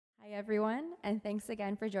everyone, and thanks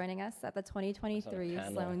again for joining us at the 2023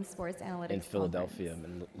 Sloan Sports Analytics in Philadelphia,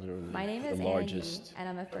 Conference. literally My name is the Anna largest Yee, and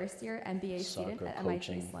I'm a first-year MBA student at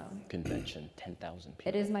MIT Sloan. Convention, 10,000 people.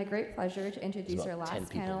 It is my great pleasure to introduce our last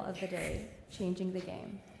people. panel of the day, Changing the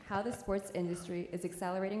Game, How the Sports Industry is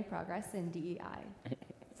Accelerating Progress in DEI.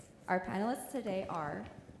 Our panelists today are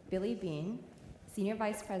Billy Beane, Senior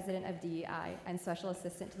Vice President of DEI and Special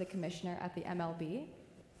Assistant to the Commissioner at the MLB,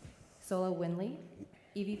 Sola Winley,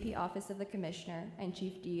 EVP Office of the Commissioner and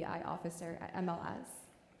Chief DEI Officer at MLS,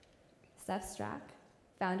 Stef Strack,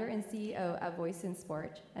 Founder and CEO of Voice in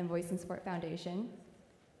Sport and Voice in Sport Foundation,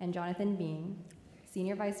 and Jonathan Beane,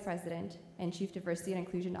 Senior Vice President and Chief Diversity and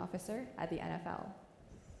Inclusion Officer at the NFL.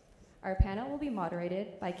 Our panel will be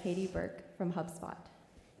moderated by Katie Burke from HubSpot.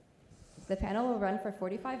 The panel will run for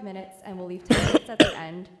 45 minutes and will leave 10 minutes at the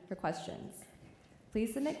end for questions.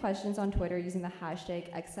 Please submit questions on Twitter using the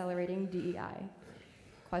hashtag #AcceleratingDEI.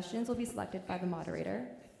 Questions will be selected by the moderator.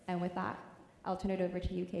 And with that, I'll turn it over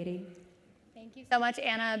to you, Katie. Thank you so much,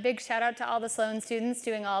 Anna. Big shout out to all the Sloan students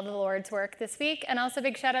doing all the Lord's work this week. And also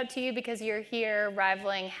big shout out to you because you're here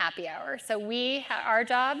rivaling happy hour. So our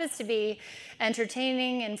job is to be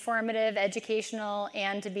entertaining, informative, educational,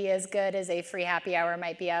 and to be as good as a free happy hour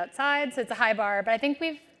might be outside. So it's a high bar, but I think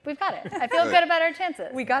we've got it. I feel good about our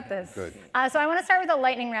chances. We got this. Good. So I want to start with a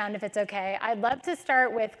lightning round, if it's okay. I'd love to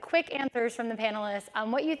start with quick answers from the panelists on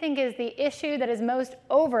what you think is the issue that is most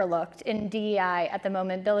overlooked in DEI at the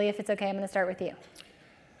moment. Billy, if it's okay, I'm going to start with you.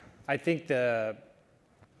 I think the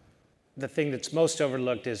thing that's most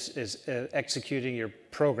overlooked is executing your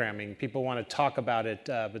programming. People want to talk about it,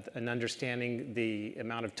 but and understanding the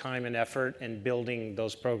amount of time and effort and building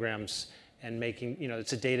those programs and making,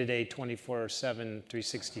 it's a day-to-day, 24/7,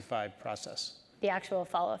 365 process. The actual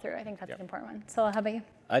follow-through, I think that's an important one. Sola, how about you?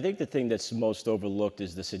 I think the thing that's most overlooked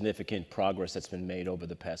is the significant progress that's been made over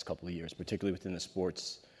the past couple of years, particularly within the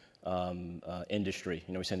sports industry.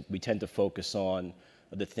 We tend to focus on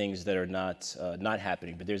the things that are not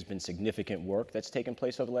happening, but there's been significant work that's taken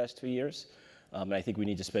place over the last 2 years. And I think we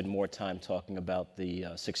need to spend more time talking about the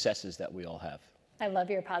successes that we all have. I love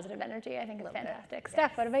your positive energy. I think it's fantastic.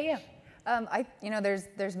 Steph, what about you?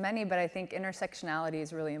 There's many, but I think intersectionality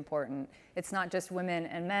is really important. It's not just women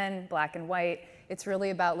and men, black and white. It's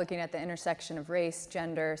really about looking at the intersection of race,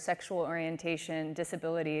 gender, sexual orientation,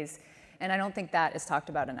 disabilities, and I don't think that is talked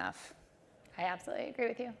about enough. I absolutely agree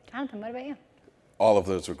with you. Jonathan, what about you? All of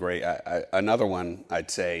those were great. Another one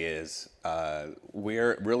I'd say is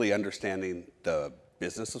we're really understanding the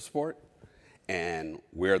business of sport and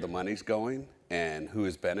where the money's going and who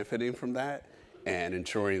is benefiting from that, and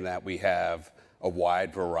ensuring that we have a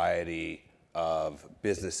wide variety of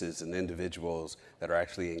businesses and individuals that are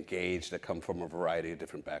actually engaged, that come from a variety of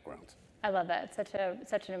different backgrounds. I love that.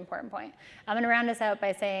 Such an important point. I'm going to round us out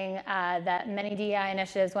by saying that many DEI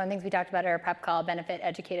initiatives, one of the things we talked about at our prep call, benefit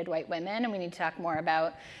educated white women, and we need to talk more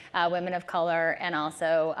about women of color and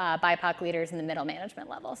also BIPOC leaders in the middle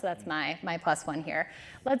management level. So that's my +1 here.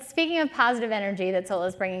 Speaking of positive energy that Sola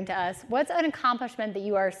is bringing to us, what's an accomplishment that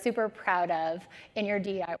you are super proud of in your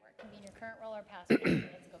DEI work? It can be in your current role or past role.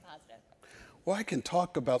 Let's go positive. Well, I can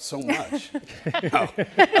talk about so much.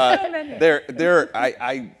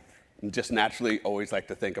 I just naturally always like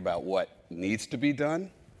to think about what needs to be done.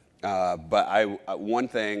 But one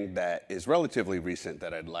thing that is relatively recent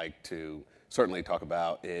that I'd like to certainly talk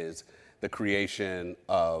about is the creation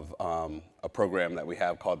of a program that we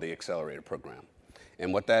have called the Accelerator Program.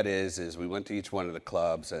 And what that is we went to each one of the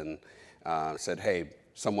clubs and said, hey,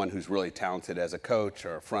 someone who's really talented as a coach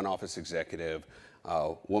or a front office executive,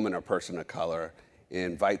 woman or person of color,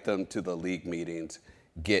 invite them to the league meetings,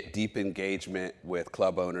 get deep engagement with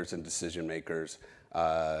club owners and decision makers.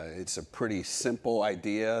 It's a pretty simple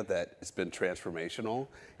idea that it's been transformational,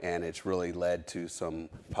 and it's really led to some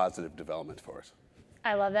positive development for us.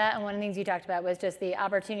 I love that, and one of the things you talked about was just the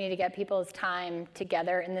opportunity to get people's time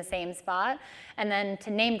together in the same spot, and then to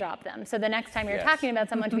name drop them. So the next time you're talking about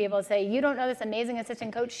someone, to be able to say, you don't know this amazing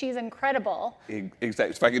assistant coach, she's incredible.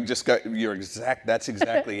 Exactly. If I could just got that's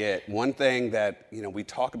exactly it. One thing that, we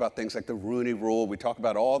talk about things like the Rooney Rule, we talk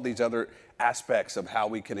about all these other aspects of how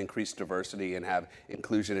we can increase diversity and have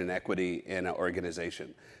inclusion and equity in an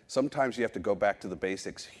organization. Sometimes you have to go back to the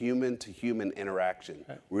basics, human to human interaction,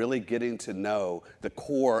 really getting to know the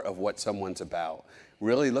core of what someone's about,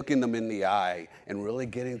 really looking them in the eye and really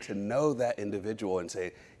getting to know that individual and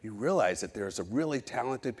say, you realize that there's a really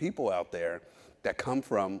talented people out there that come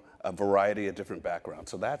from a variety of different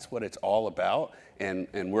backgrounds. So that's what it's all about, and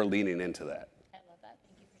we're leaning into that. I love that.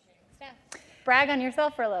 Thank you for sharing. Steph, brag on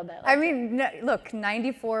yourself for a little bit. Look,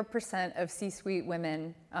 94% of C-suite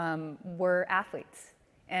women were athletes.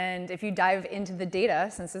 And if you dive into the data,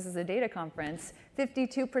 since this is a data conference,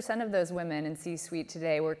 52% of those women in C-suite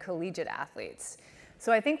today were collegiate athletes.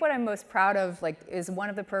 So I think what I'm most proud of is one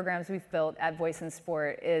of the programs we've built at Voice in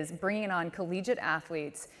Sport is bringing on collegiate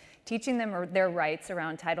athletes, teaching them their rights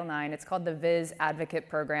around Title IX. It's called the Viz Advocate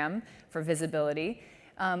Program for Visibility.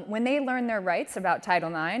 When they learn their rights about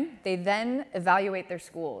Title IX, they then evaluate their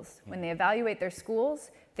schools. When they evaluate their schools,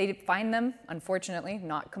 they find them, unfortunately,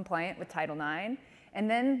 not compliant with Title IX. And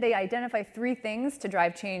then they identify 3 things to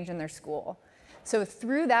drive change in their school. So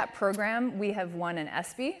through that program, we have won an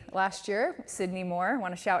ESPY last year. Sydney Moore,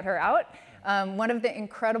 want to shout her out. One of the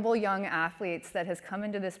incredible young athletes that has come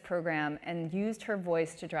into this program and used her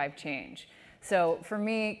voice to drive change. So for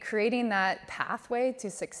me, creating that pathway to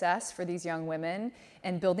success for these young women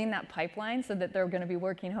and building that pipeline so that they're going to be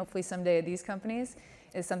working hopefully someday at these companies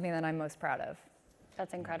is something that I'm most proud of.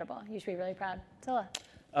 That's incredible. You should be really proud. Sola.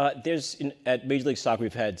 At Major League Soccer,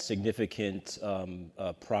 we've had significant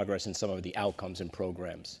progress in some of the outcomes and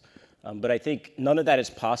programs. But I think none of that is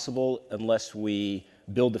possible unless we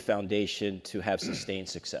build the foundation to have sustained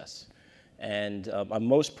success. And I'm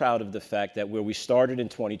most proud of the fact that where we started in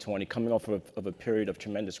 2020, coming off of a period of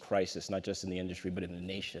tremendous crisis, not just in the industry, but in the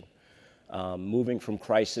nation, moving from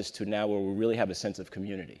crisis to now where we really have a sense of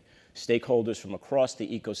community. Stakeholders from across the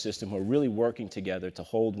ecosystem who are really working together to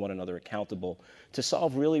hold one another accountable to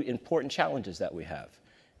solve really important challenges that we have,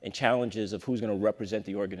 and challenges of who's going to represent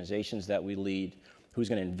the organizations that we lead, who's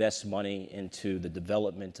going to invest money into the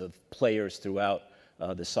development of players throughout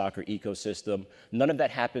the soccer ecosystem. None of that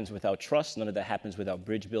happens without trust. None of that happens without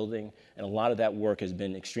bridge building. And a lot of that work has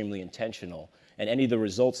been extremely intentional. And any of the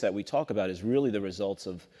results that we talk about is really the results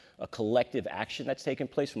of a collective action that's taken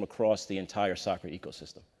place from across the entire soccer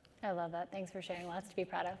ecosystem. I love that. Thanks for sharing. Lots to be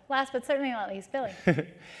proud of. Last but certainly not least, Billy.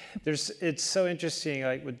 It's so interesting,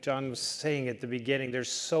 like what John was saying at the beginning,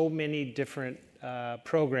 there's so many different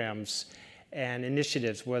programs and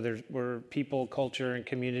initiatives, where people, culture, and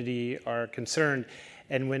community are concerned.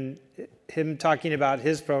 And when him talking about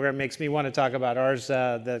his program makes me want to talk about ours,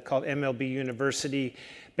 called MLB University.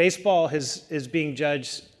 Baseball is being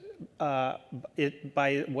judged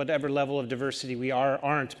by whatever level of diversity we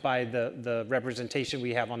aren't by the representation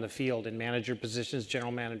we have on the field in manager positions,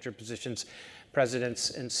 general manager positions, presidents.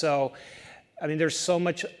 And so, I mean, there's so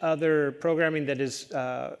much other programming that is,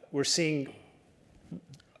 we're seeing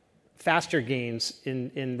faster gains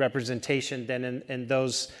in representation than in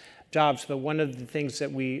those jobs. But one of the things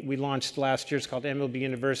that we launched last year is called MLB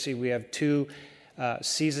University. We have 2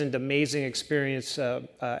 seasoned, amazing experienced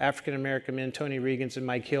African-American men, Tony Regans and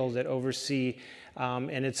Mike Hill, that oversee,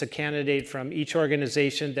 and it's a candidate from each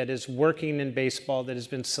organization that is working in baseball that has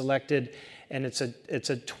been selected, and it's a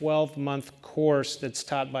 12-month course that's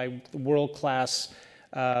taught by world-class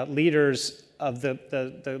leaders of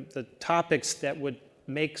the topics that would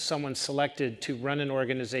make someone selected to run an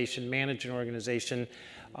organization, manage an organization,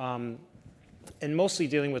 and mostly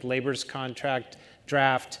dealing with labor's contract,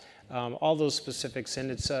 draft, all those specifics.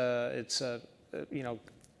 And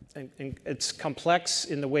it's complex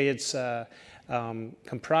in the way it's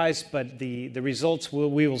comprised, but the results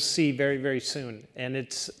we will see very, very soon. And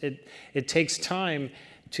it takes time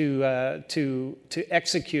to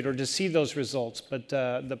execute or to see those results, but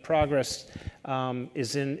the progress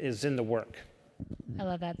is in the work. I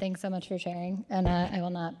love that. Thanks so much for sharing. And I will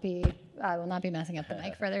not be messing up the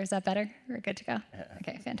mic further. Is that better? We're good to go?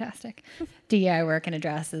 Okay, fantastic. DEI work and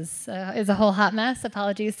address is a whole hot mess.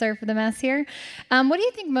 Apologies, sir, for the mess here. What do you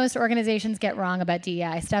think most organizations get wrong about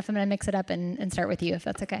DEI? Steph, I'm going to mix it up and start with you, if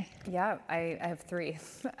that's okay. Yeah, I have 3.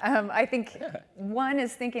 I think one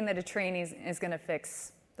is thinking that a trainee is going to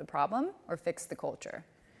fix the problem or fix the culture,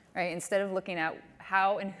 right? Instead of looking at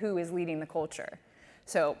how and who is leading the culture.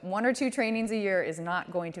 So 1 or 2 trainings a year is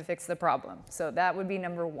not going to fix the problem. So that would be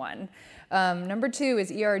number 1. Number 2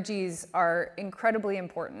 is ERGs are incredibly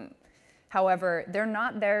important. However, they're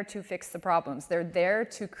not there to fix the problems. They're there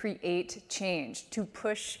to create change, to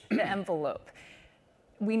push the envelope.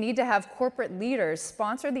 We need to have corporate leaders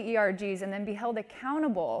sponsor the ERGs and then be held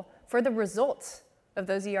accountable for the results of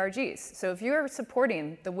those ERGs. So if you're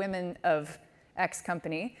supporting the women of X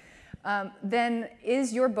company, then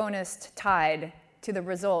is your bonus tied to the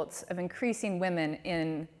results of increasing women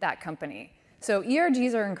in that company? So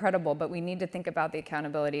ERGs are incredible, but we need to think about the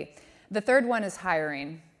accountability. The third one is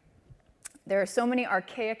hiring. There are so many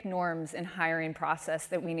archaic norms in hiring process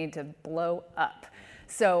that we need to blow up.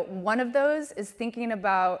 So one of those is thinking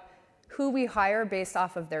about who we hire based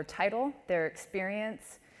off of their title, their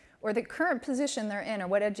experience, or the current position they're in, or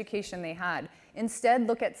what education they had. Instead,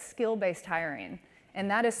 look at skill-based hiring. And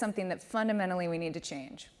that is something that fundamentally we need to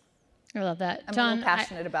change. I love that. I'm John, a little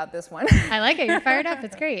passionate about this one. I like it. You're fired up.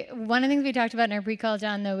 It's great. One of the things we talked about in our pre-call,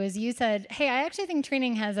 John, though, was you said, hey, I actually think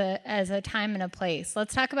training has a time and a place.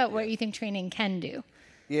 Let's talk about what you think training can do.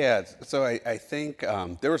 Yeah, so I think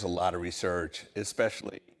there was a lot of research,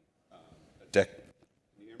 especially can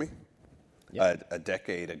you hear me? Yeah. A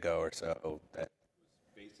decade ago or so, that was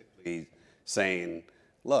basically saying,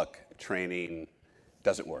 look, training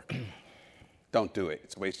doesn't work. Don't do it.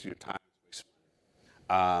 It's a waste of your time.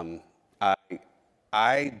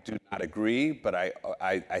 I do not agree, but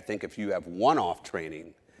I think if you have one-off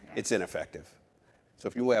training, it's ineffective. So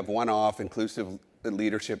if you have one-off inclusive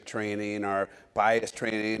leadership training or bias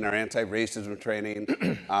training or anti-racism training,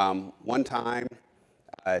 one time,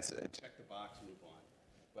 it's check the box, move on.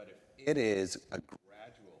 But if it is a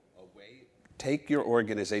gradual, take your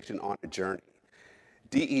organization on a journey.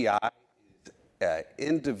 DEI is an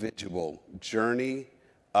individual journey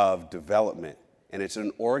of development, and it's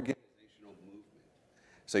an organizational movement.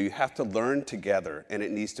 So you have to learn together, and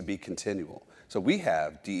it needs to be continual. So we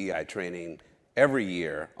have DEI training every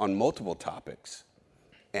year on multiple topics.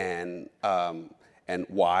 And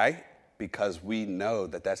why? Because we know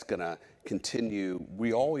that that's going to continue.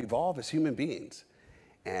 We all evolve as human beings.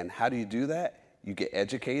 And how do you do that? You get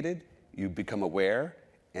educated, you become aware,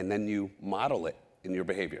 and then you model it in your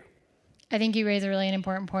behavior. I think you raise a really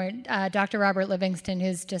important point. Dr. Robert Livingston,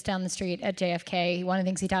 who's just down the street at JFK, one of the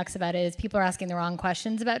things he talks about is people are asking the wrong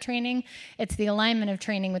questions about training. It's the alignment of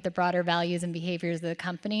training with the broader values and behaviors of the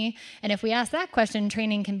company. And if we ask that question,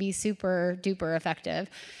 training can be super duper effective.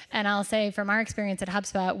 And I'll say from our experience at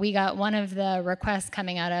HubSpot, we got one of the requests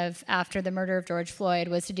coming out of after the murder of George Floyd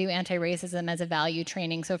was to do anti-racism as a value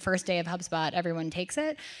training. So first day of HubSpot, everyone takes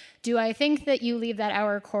it. Do I think that you leave that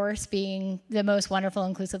hour course being the most wonderful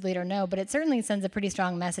inclusive leader? No, but it certainly sends a pretty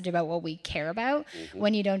strong message about what we care about.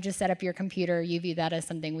 When you don't just set up your computer, you view that as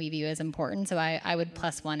something we view as important. So I would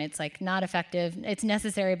 +1. It's like not effective. It's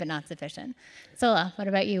necessary, but not sufficient. Sola, what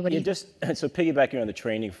about you? What do you so piggybacking on the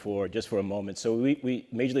training for a moment. So we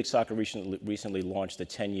Major League Soccer recently launched a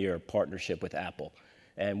 10-year partnership with Apple.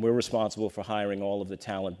 And we're responsible for hiring all of the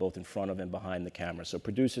talent, both in front of and behind the camera. So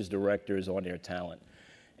producers, directors, on-air talent.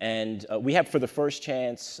 And we have, for the first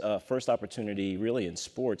opportunity really in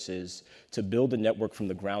sports is to build a network from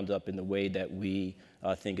the ground up in the way that we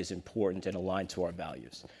think is important and aligned to our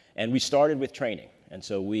values. And we started with training. And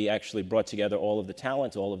so we actually brought together all of the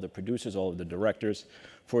talent, all of the producers, all of the directors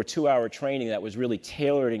for a 2-hour training that was really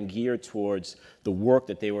tailored and geared towards the work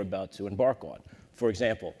that they were about to embark on. For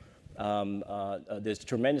example, there's a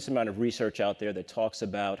tremendous amount of research out there that talks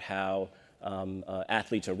about how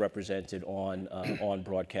athletes are represented on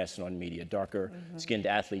broadcast and on media. Darker-skinned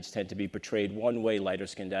athletes tend to be portrayed one way,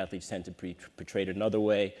 lighter-skinned athletes tend to be portrayed another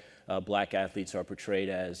way. Black athletes are portrayed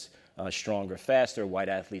as stronger, faster. White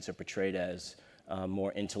athletes are portrayed as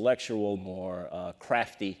more intellectual, more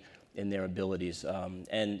crafty in their abilities.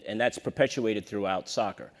 And that's perpetuated throughout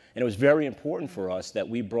soccer. And it was very important for us that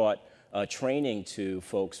we brought training to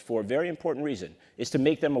folks for a very important reason, is to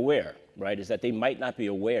make them aware, right? Is that they might not be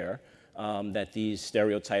aware that these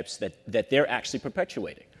stereotypes that they're actually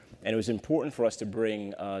perpetuating. And it was important for us to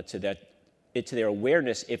bring to their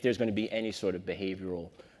awareness if there's going to be any sort of behavioral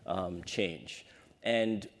change.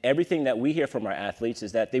 And everything that we hear from our athletes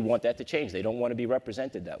is that they want that to change. They don't want to be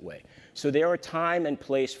represented that way. So there are time and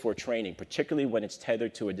place for training, particularly when it's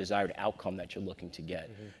tethered to a desired outcome that you're looking to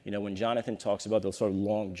get. You know, when Jonathan talks about the sort of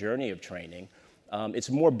long journey of training,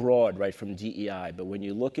 it's more broad, right, from DEI. But when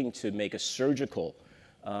you're looking to make a surgical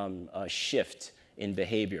shift in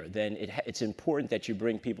behavior, then it's important that you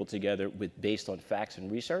bring people together based on facts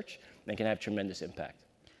and research and can have tremendous impact.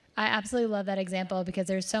 I absolutely love that example because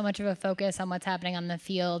there's so much of a focus on what's happening on the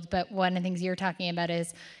field, but one of the things you're talking about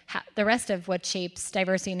is the rest of what shapes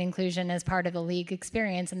diversity and inclusion as part of the league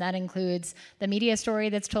experience, and that includes the media story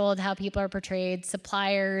that's told, how people are portrayed,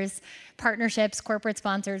 suppliers, partnerships, corporate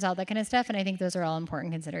sponsors, all that kind of stuff, and I think those are all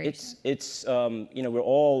important considerations. It's you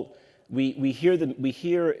know, we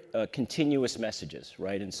hear continuous messages,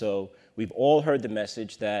 right? And so we've all heard the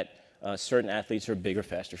message that certain athletes are bigger,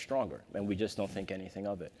 faster, stronger, and we just don't think anything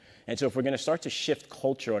of it. And so if we're going to start to shift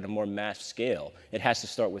culture on a more mass scale, it has to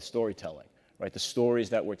start with storytelling, right? The stories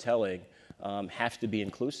that we're telling have to be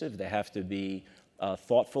inclusive, they have to be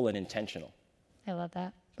thoughtful and intentional. I love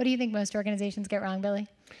that. What do you think most organizations get wrong, Billy?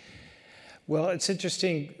 Well, it's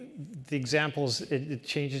interesting, the examples, it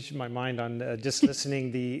changes my mind on just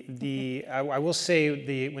listening. I will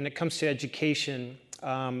say, when it comes to education,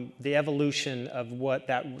 the evolution of what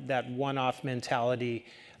that one-off mentality,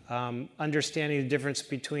 understanding the difference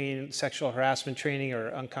between sexual harassment training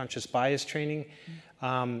or unconscious bias training,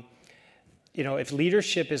 if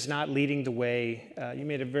leadership is not leading the way, you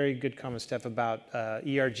made a very good comment, Steph, about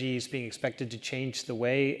ERGs being expected to change the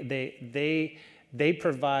way they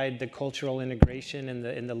provide the cultural integration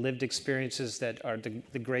and the lived experiences that are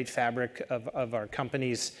the great fabric of our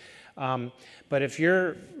companies. But if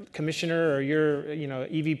your commissioner or your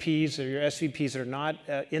EVPs or your SVPs are not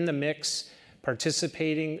in the mix,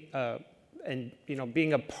 participating, and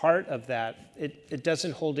being a part of that, it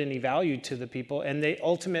doesn't hold any value to the people, and they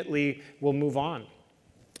ultimately will move on,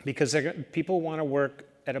 because people want to work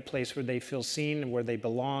at a place where they feel seen and where they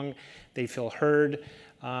belong, they feel heard,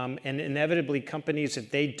 and inevitably companies, if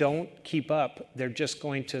they don't keep up, they're just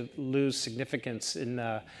going to lose significance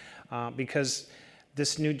because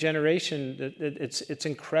this new generation, it's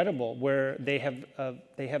incredible where they have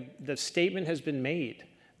the statement has been made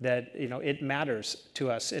that it matters to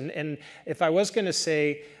us. And if I was going to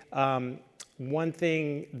say one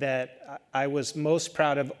thing that I was most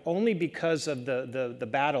proud of, only because of the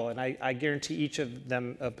battle, and I guarantee each of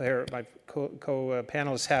them, my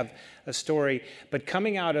co-panelists have a story, but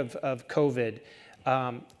coming out of COVID,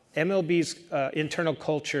 MLB's internal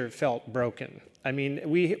culture felt broken. I mean,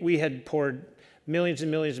 we had poured millions and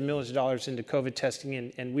millions and millions of dollars into COVID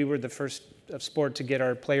testing, and we were the first sport to get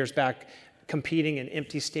our players back competing in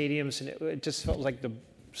empty stadiums, and it just felt like the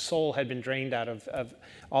soul had been drained out of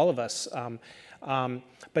all of us.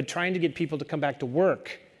 But trying to get people to come back to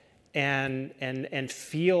work and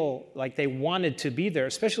feel like they wanted to be there,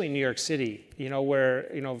 especially in New York City,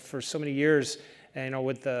 where for so many years,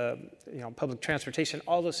 with the public transportation,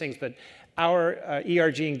 all those things, but our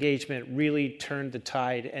ERG engagement really turned the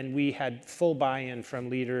tide, and we had full buy-in from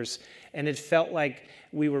leaders, and it felt like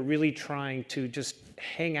we were really trying to just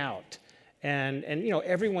hang out. And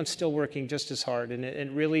everyone's still working just as hard, and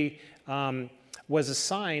it really was a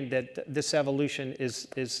sign that this evolution is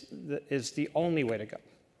the only way to go.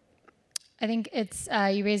 I think it's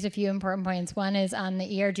you raised a few important points. One is on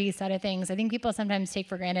the ERG side of things. I think people sometimes take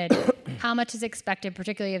for granted how much is expected,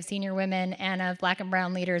 particularly of senior women and of Black and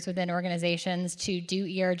brown leaders within organizations, to do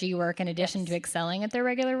ERG work in addition to excelling at their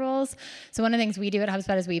regular roles. So one of the things we do at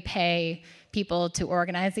HubSpot is we pay people to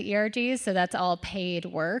organize the ERGs, so that's all paid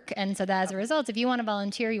work. And so that as a result, if you want to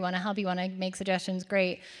volunteer, you want to help, you want to make suggestions,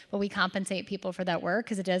 great, but we compensate people for that work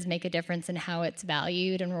because it does make a difference in how it's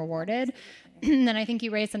valued and rewarded. And then I think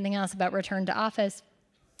you raised something else about return to office.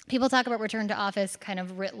 People talk about return to office kind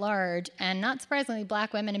of writ large, and not surprisingly,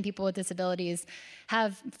 Black women and people with disabilities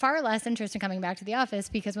have far less interest in coming back to the office,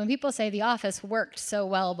 because when people say the office worked so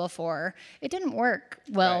well before, it didn't work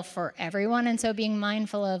well for everyone. And so being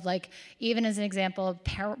mindful of, even as an example,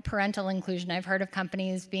 parental inclusion, I've heard of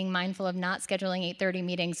companies being mindful of not scheduling 8:30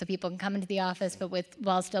 meetings so people can come into the office, but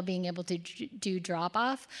while still being able to do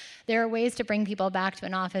drop-off. There are ways to bring people back to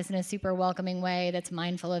an office in a super welcoming way that's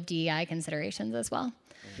mindful of DEI considerations as well.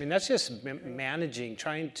 I mean, that's just managing,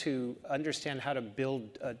 trying to understand how to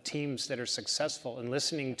build teams that are successful, and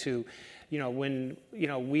listening to, when,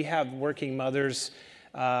 we have working mothers,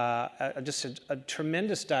 just a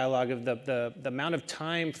tremendous dialogue of the amount of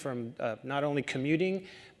time from not only commuting,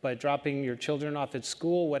 but dropping your children off at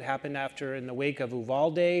school, what happened after in the wake of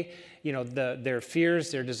Uvalde, their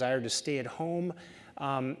fears, their desire to stay at home.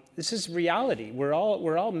 This is reality. We're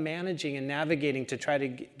all managing and navigating to try to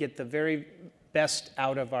get the very best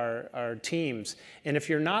out of our teams. And if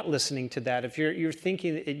you're not listening to that, if you're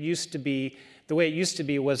thinking it used to be, the way it used to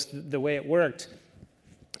be was the way it worked,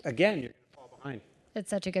 again, you're going to fall behind. That's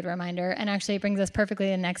such a good reminder. And actually it brings us perfectly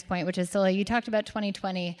to the next point, which is, Sola, you talked about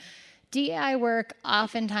 2020. DEI work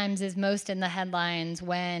oftentimes is most in the headlines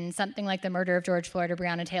when something like the murder of George Floyd or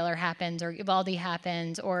Breonna Taylor happens, or Uvalde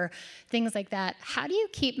happens, or things like that. How do you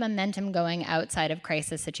keep momentum going outside of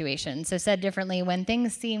crisis situations? So said differently, when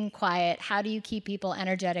things seem quiet, how do you keep people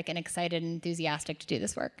energetic and excited and enthusiastic to do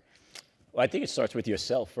this work? Well, I think it starts with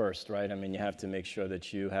yourself first, right? I mean, you have to make sure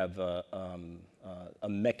that you have a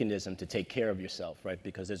mechanism to take care of yourself, right?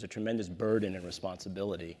 Because there's a tremendous burden and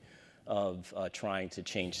responsibility of trying to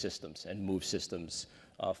change systems and move systems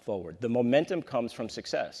forward. The momentum comes from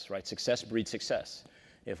success, right? Success breeds success.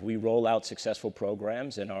 If we roll out successful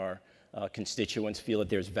programs and our constituents feel that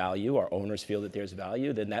there's value, our owners feel that there's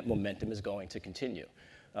value, then that momentum is going to continue.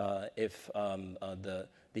 If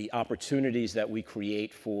the opportunities that we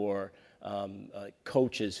create for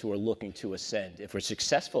coaches who are looking to ascend, if we're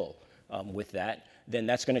successful with that, then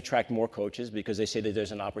that's going to attract more coaches, because they say that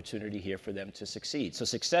there's an opportunity here for them to succeed. So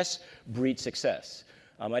success breeds success.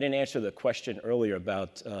 I didn't answer the question earlier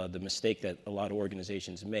about the mistake that a lot of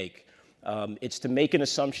organizations make. It's to make an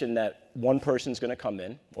assumption that one person's going to come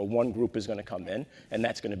in, or one group is going to come in, and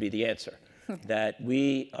that's going to be the answer. That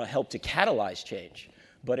we help to catalyze change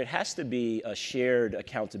but it has to be a shared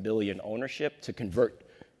accountability and ownership to convert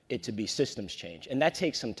it to be systems change, and that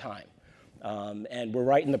takes some time. And we're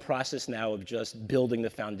right in the process now of just building the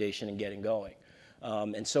foundation and getting going.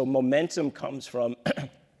 And so momentum comes from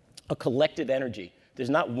a collective energy. There's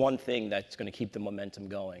not one thing that's going to keep the momentum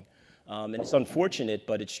going. And it's unfortunate,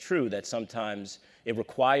 but it's true that sometimes it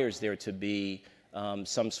requires there to be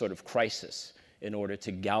some sort of crisis in order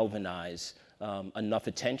to galvanize enough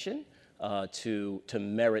attention to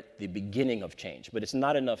merit the beginning of change. But it's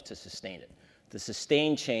not enough to sustain it. The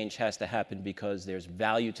sustained change has to happen because there's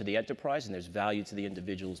value to the enterprise and there's value to the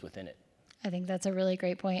individuals within it. I think that's a really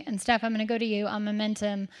great point. And Steph, I'm going to go to you on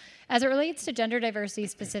momentum. As it relates to gender diversity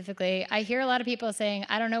specifically, I hear a lot of people saying,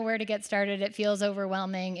 I don't know where to get started. It feels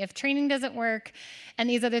overwhelming. If training doesn't work and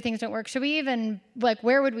these other things don't work, should we even,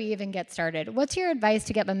 where would we even get started? What's your advice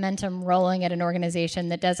to get momentum rolling at an organization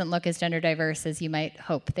that doesn't look as gender diverse as you might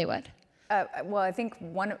hope they would? Well, I think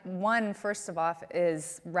one first of all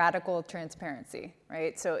is radical transparency,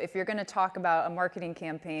 right? So if you're going to talk about a marketing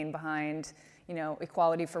campaign behind,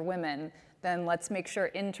 equality for women, then let's make sure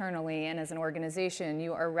internally and as an organization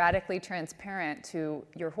you are radically transparent to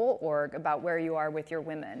your whole org about where you are with your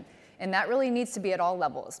women. And that really needs to be at all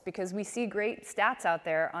levels, because we see great stats out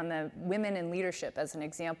there on the women in leadership as an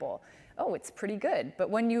example. Oh, it's pretty good. But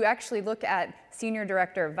when you actually look at senior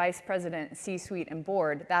director, vice president, C-suite, and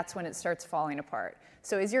board, that's when it starts falling apart.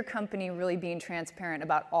 So is your company really being transparent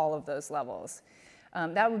about all of those levels?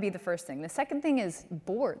 That would be the first thing. The second thing is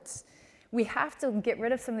boards. We have to get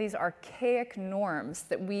rid of some of these archaic norms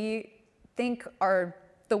that we think are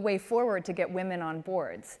the way forward to get women on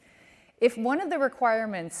boards. If one of the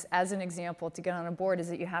requirements, as an example, to get on a board is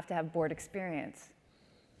that you have to have board experience,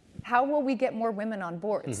 how will we get more women on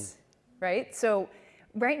boards, right? So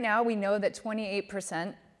right now we know that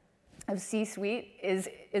 28% of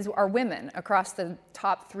C-suite are women across the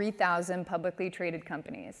top 3,000 publicly traded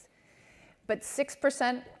companies. But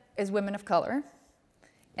 6% is women of color,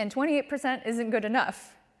 and 28% isn't good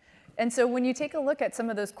enough. And so when you take a look at some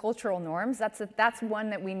of those cultural norms, that's one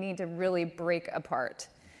that we need to really break apart.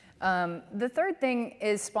 The third thing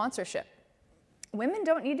is sponsorship. Women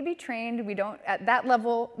don't need to be trained. At that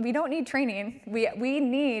level, we don't need training. We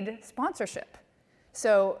need sponsorship.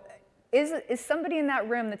 So is somebody in that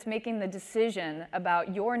room that's making the decision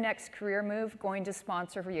about your next career move going to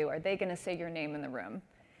sponsor for you? Are they going to say your name in the room?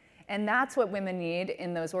 And that's what women need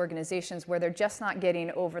in those organizations where they're just not getting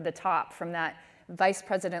over the top from that vice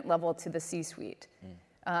president level to the C-suite.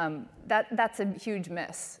 That's a huge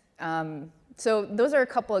miss. So those are a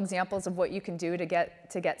couple examples of what you can do to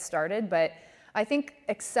get started. But I think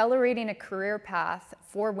accelerating a career path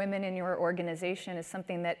for women in your organization is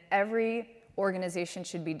something that every organization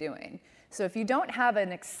should be doing. So if you don't have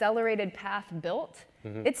an accelerated path built,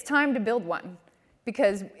 it's time to build one.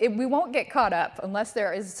 Because we won't get caught up unless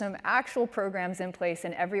there is some actual programs in place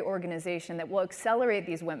in every organization that will accelerate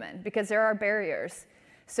these women, because there are barriers.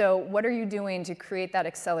 So what are you doing to create that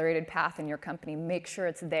accelerated path in your company? Make sure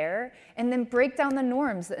it's there, and then break down the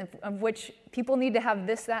norms of which people need to have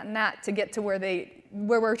this, that, and that to get to where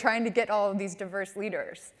we're trying to get all of these diverse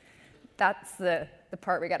leaders. That's the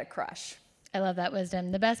part we got to crush. I love that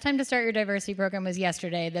wisdom. The best time to start your diversity program was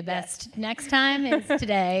yesterday. The best next time is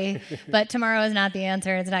today, but tomorrow is not the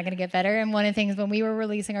answer. It's not going to get better. And one of the things when we were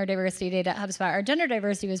releasing our diversity data at HubSpot, our gender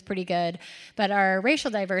diversity was pretty good, but our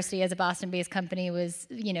racial diversity as a Boston-based company was,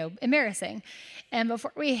 embarrassing. And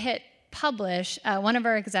before we hit publish, one of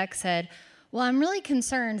our execs said, well, I'm really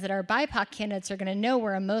concerned that our BIPOC candidates are going to know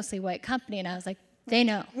we're a mostly white company. And I was like, they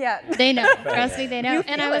know. Yeah. They know. Trust me, they know.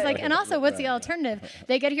 And I was like, and also, what's the alternative?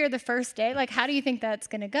 They get here the first day. Like, how do you think that's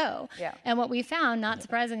going to go? Yeah. And what we found, not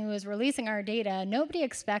surprisingly, was releasing our data. Nobody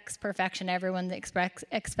expects perfection. Everyone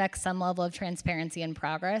expects some level of transparency and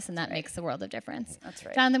progress, and that makes the world of difference. That's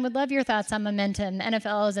right. Jonathan, would love your thoughts on momentum.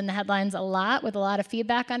 NFL is in the headlines a lot with a lot of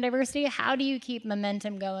feedback on diversity. How do you keep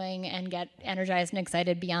momentum going and get energized and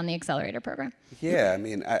excited beyond the accelerator program? Yeah,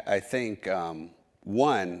 I think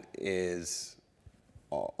one is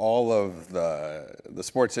all of the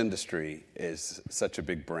sports industry is such a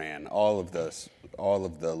big brand. All of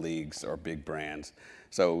the leagues are big brands.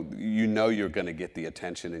 So you're going to get the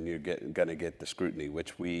attention and you're going to get the scrutiny,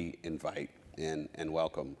 which we invite and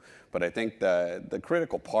welcome. But I think the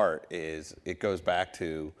critical part is it goes back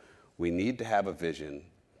to we need to have a vision.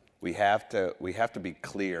 We have to be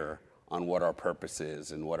clear on what our purpose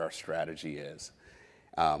is and what our strategy is.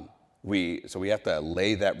 So we have to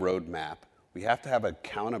lay that roadmap. We have to have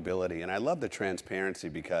accountability, and I love the transparency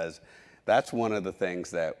because that's one of the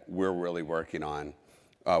things that we're really working on.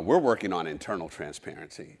 We're working on internal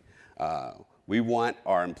transparency. We want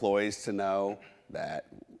our employees to know that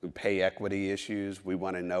pay equity issues. We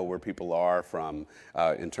want to know where people are from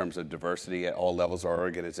in terms of diversity at all levels of our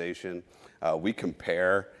organization. We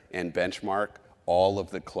compare and benchmark all of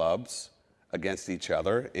the clubs against each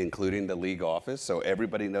other, including the league office, so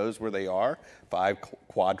everybody knows where they are. 5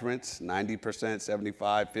 quadrants, 90%,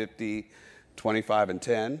 75, 50, 25, and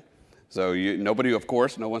 10. So nobody, of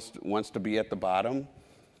course, wants to be at the bottom.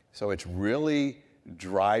 So it's really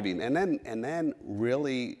driving, and then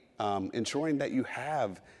really ensuring that you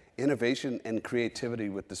have innovation and creativity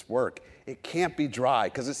with this work. It can't be dry,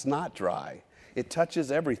 because it's not dry. It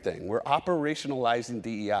touches everything. We're operationalizing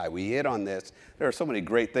DEI. We hit on this. There are so many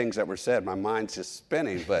great things that were said. My mind's just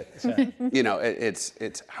spinning, but you know,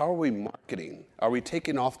 it's how are we marketing? Are we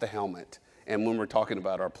taking off the helmet? And when we're talking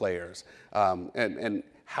about our players, and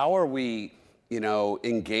how are we, you know,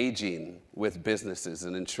 engaging with businesses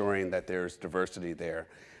and ensuring that there's diversity there?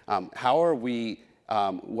 How are we?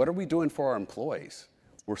 What are we doing for our employees?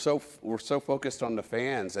 We're so focused on the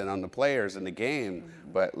fans and on the players and the game,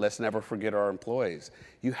 but let's never forget our employees.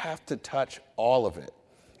 You have to touch all of it,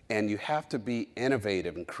 and you have to be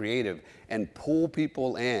innovative and creative and pull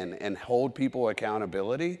people in and hold people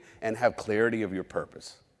accountability and have clarity of your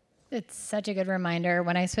purpose. It's such a good reminder.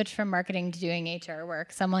 When I switched from marketing to doing HR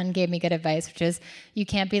work, someone gave me good advice, which is you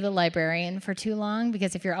can't be the librarian for too long,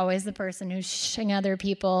 because if you're always the person who's shushing other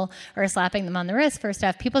people or slapping them on the wrist for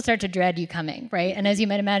stuff, people start to dread you coming, right? And as you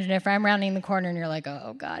might imagine, if I'm rounding the corner and you're like,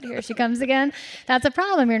 oh God, here she comes again, that's a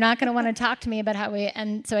problem. You're not going to want to talk to me about how we,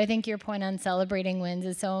 and so I think your point on celebrating wins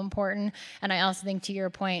is so important. And I also think, to your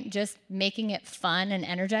point, just making it fun and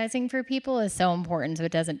energizing for people is so important, so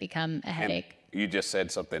it doesn't become a headache. You just said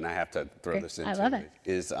something I have to throw this into. I love it.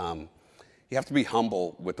 Is you have to be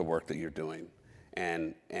humble with the work that you're doing,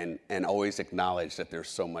 and always acknowledge that there's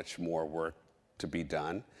so much more work to be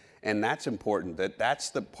done, and that's important.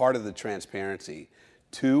 That's the part of the transparency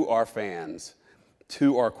to our fans,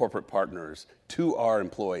 to our corporate partners, to our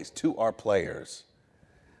employees, to our players.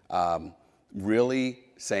 Really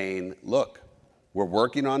saying, look, we're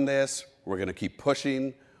working on this. We're going to keep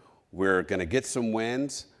pushing. We're going to get some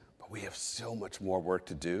wins. We have so much more work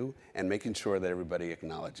to do, and making sure that everybody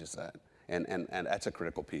acknowledges that. And that's a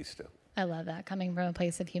critical piece too. I love that. Coming from a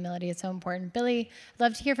place of humility is so important. Billy, I'd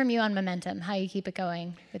love to hear from you on momentum, how you keep it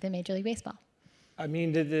going within Major League Baseball. I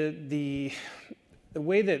mean, the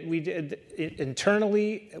way that we did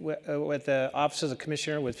internally with the Office of the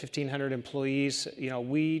Commissioner with 1,500 employees, you know,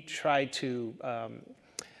 we try to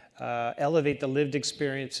elevate the lived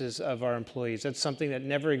experiences of our employees. That's something that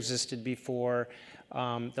never existed before.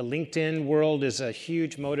 The LinkedIn world is a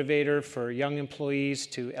huge motivator for young employees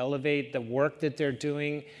to elevate the work that they're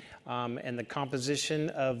doing, and the composition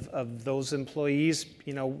of those employees,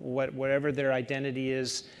 you know, whatever their identity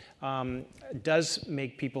is, does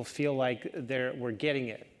make people feel like we're getting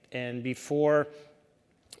it. And before,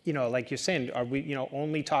 you know, like you're saying, are we, you know,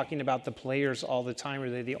 only talking about the players all the time? Are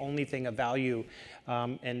they the only thing of value?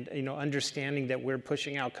 And, you know, understanding that we're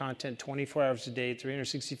pushing out content 24 hours a day,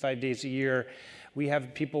 365 days a year. We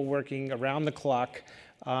have people working around the clock,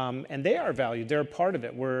 and they are valued. They're a part of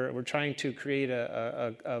it. We're trying to create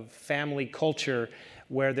a family culture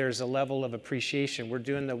where there's a level of appreciation. We're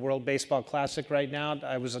doing the World Baseball Classic right now.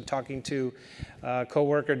 I was talking to a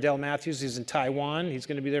coworker, Del Matthews, who's in Taiwan. He's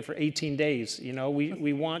going to be there for 18 days. You know,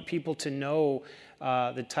 we want people to know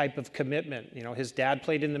the type of commitment. You know, his dad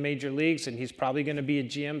played in the major leagues, and he's probably going to be a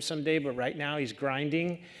GM someday, but right now he's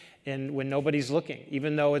grinding. And when nobody's looking,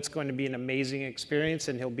 even though it's going to be an amazing experience,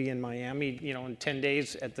 and he'll be in Miami, you know, in 10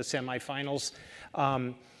 days at the semifinals.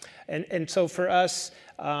 And so for us,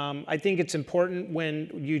 I think it's important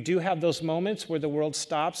when you do have those moments where the world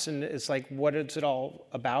stops and it's like, what is it all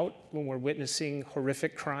about when we're witnessing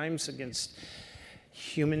horrific crimes against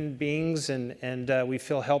human beings and we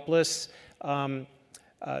feel helpless.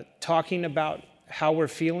 Talking about how we're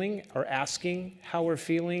feeling or asking how we're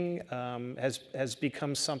feeling has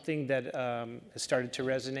become something that has started to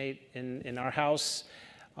resonate in our house.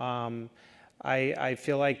 I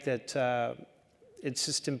feel like that it's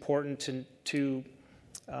just important to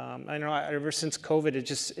I know ever since COVID,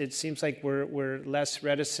 it seems like we're less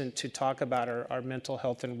reticent to talk about our mental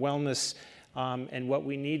health and wellness and what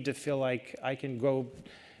we need to feel like I can go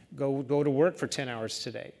to work for 10 hours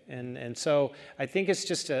today. And so I think it's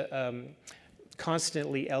just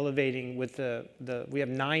constantly elevating with we have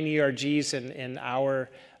 9 ERGs in our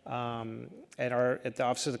at the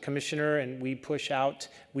Office of the Commissioner, and we push out,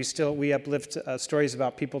 we uplift stories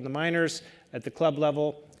about people in the minors at the club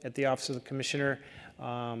level, at the Office of the Commissioner,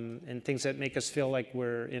 and things that make us feel like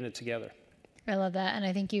we're in it together. I love that. And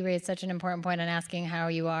I think you raised such an important point on asking how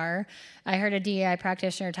you are. I heard a DEI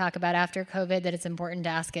practitioner talk about after COVID that it's important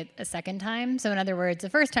to ask it a second time. So in other words, the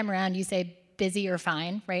first time around, you say busy or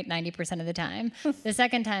fine, right? 90% of the time. The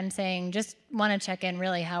second time saying, just want to check in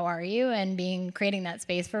really, how are you? And creating that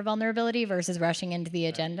space for vulnerability versus rushing into the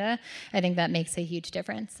agenda. I think that makes a huge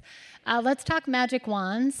difference. Let's talk magic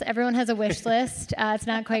wands. Everyone has a wish list. It's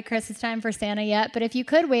not quite Christmas time for Santa yet, but if you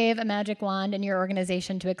could wave a magic wand in your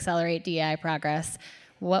organization to accelerate DEI progress,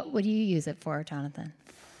 what would you use it for, Jonathan?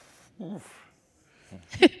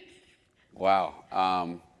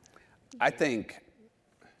 Wow. I think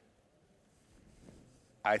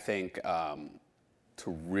to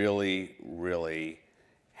really, really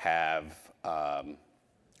have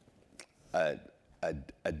a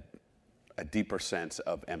deeper sense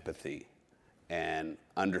of empathy and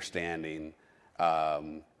understanding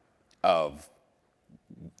of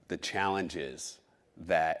the challenges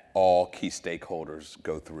that all key stakeholders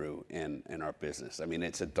go through in our business. I mean,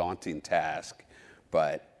 it's a daunting task,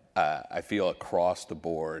 but I feel across the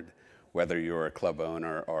board, whether you're a club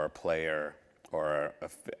owner or a player or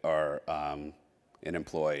an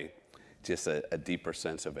employee, just a deeper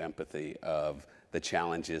sense of empathy of the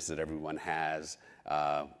challenges that everyone has,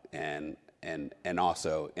 and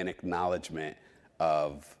also an acknowledgement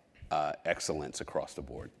of excellence across the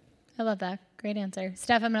board. I love that. Great answer.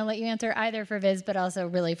 Steph, I'm going to let you answer either for Viz, but also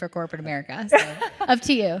really for corporate America. So up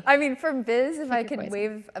to you. I mean, for Viz, if I could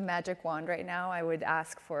wave a magic wand right now, I would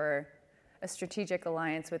ask for a strategic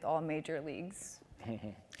alliance with all major leagues.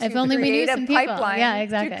 If only we knew some people. Yeah,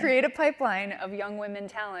 exactly. To create a pipeline of young women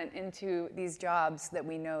talent into these jobs that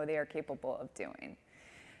we know they are capable of doing.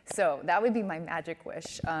 So that would be my magic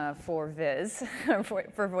wish for Viz,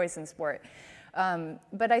 for Voice in Sport.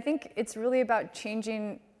 But I think it's really about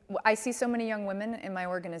changing. I see so many young women in my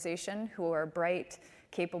organization who are bright,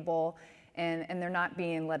 capable, and they're not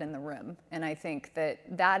being let in the room. And I think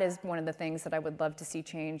that is one of the things that I would love to see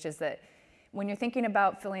change, is that when you're thinking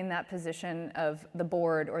about filling that position of the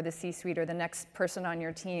board or the C-suite or the next person on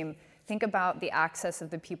your team, think about the access of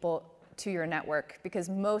the people to your network, because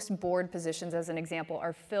most board positions, as an example,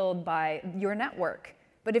 are filled by your network.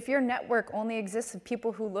 But if your network only exists of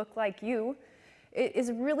people who look like you, it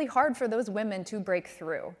is really hard for those women to break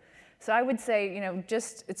through. So I would say,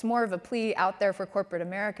 it's more of a plea out there for corporate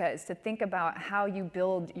America, is to think about how you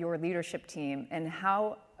build your leadership team and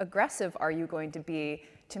how aggressive are you going to be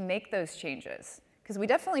to make those changes. Because we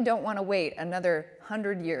definitely don't want to wait another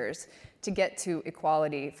 100 years to get to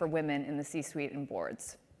equality for women in the C-suite and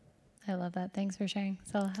boards. I love that. Thanks for sharing.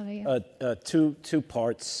 Sola, how about you? Two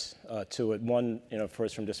parts to it. One,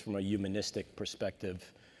 first from a humanistic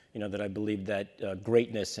perspective, that I believe that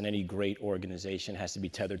greatness in any great organization has to be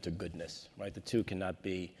tethered to goodness, right? The two cannot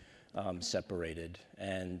be separated.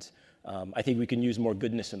 And I think we can use more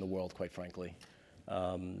goodness in the world, quite frankly.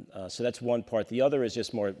 So that's one part. The other is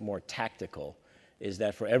just more tactical, is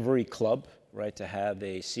that for every club, right, to have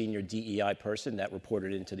a senior DEI person that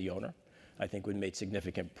reported into the owner, I think would make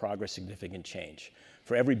significant progress, significant change.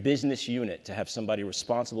 For every business unit to have somebody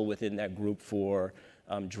responsible within that group for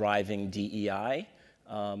driving DEI,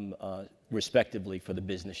 respectively for the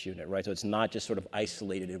business unit, right? So it's not just sort of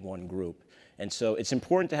isolated in one group. And so it's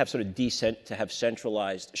important to have sort of to have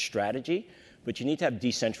centralized strategy, but you need to have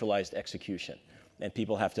decentralized execution. And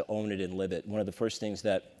people have to own it and live it. One of the first things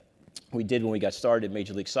that we did when we got started in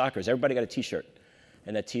Major League Soccer is everybody got a T-shirt.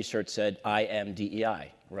 And that T-shirt said, I am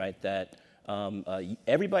DEI, right? That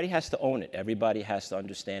everybody has to own it. Everybody has to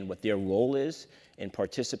understand what their role is in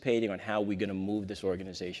participating on how we're going to move this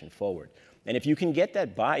organization forward. And if you can get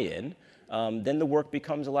that buy-in, then the work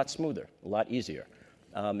becomes a lot smoother, a lot easier.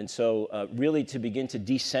 And so really to begin to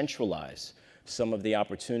decentralize some of the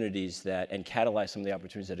opportunities and catalyze some of the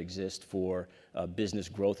opportunities that exist for business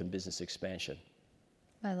growth and business expansion.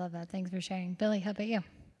 I love that. Thanks for sharing. Billy, how about you?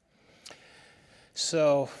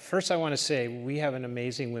 So first, I want to say we have an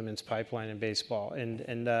amazing women's pipeline in baseball,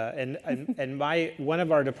 and one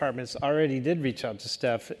of our departments already did reach out to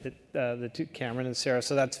Steph, the two, Cameron and Sarah.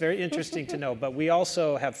 So that's very interesting to know. But we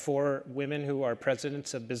also have 4 women who are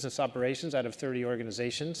presidents of business operations out of 30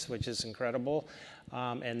 organizations, which is incredible.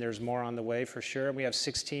 And there's more on the way for sure. And we have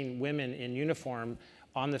 16 women in uniform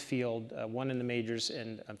on the field, 1 in the majors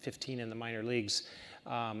and 15 in the minor leagues.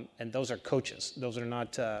 And those are coaches. Those are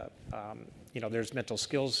not, there's mental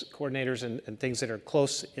skills coordinators and things that are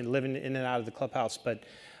close in living in and out of the clubhouse. But,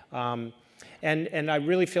 and I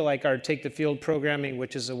really feel like our Take the Field programming,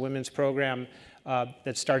 which is a women's program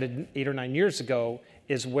that started 8 or 9 years ago,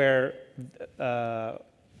 is where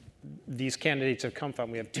these candidates have come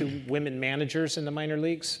from. We have 2 women managers in the minor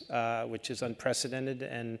leagues, which is unprecedented.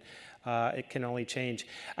 And it can only change.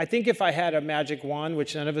 I think if I had a magic wand,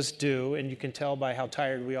 which none of us do, and you can tell by how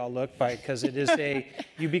tired we all look, because it is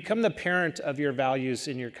you become the parent of your values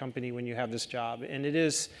in your company when you have this job, and it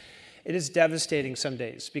is devastating some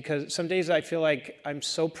days, because some days I feel like I'm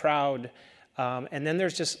so proud, and then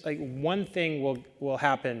there's just like one thing will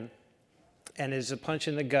happen, and it's a punch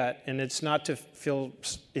in the gut, and it's not to feel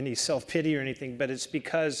any self-pity or anything, but it's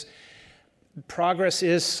because progress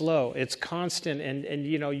is slow. It's constant, and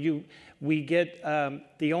you know, we get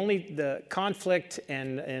the conflict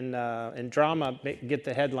and drama get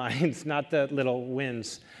the headlines, not the little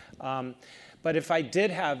wins. But if I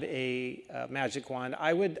did have a magic wand,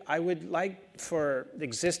 I would like for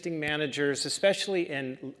existing managers, especially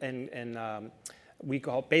in we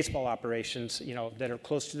call baseball operations, you know, that are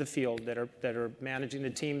close to the field, that are managing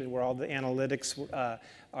the team, where all the analytics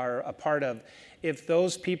are a part of. If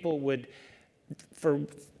those people would, for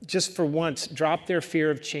once, drop their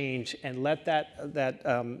fear of change and let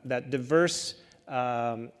that diverse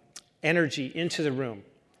energy into the room,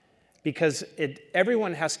 because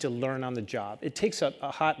everyone has to learn on the job. It takes a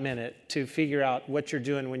hot minute to figure out what you're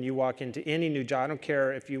doing when you walk into any new job. I don't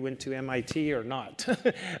care if you went to MIT or not,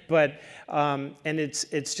 but and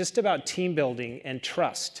it's just about team building and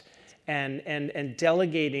trust and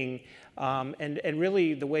delegating. And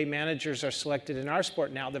really, the way managers are selected in our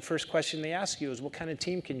sport now, the first question they ask you is, what kind of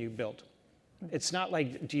team can you build? It's not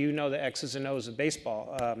like, do you know the X's and O's of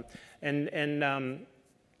baseball? And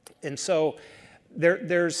so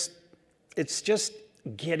it's just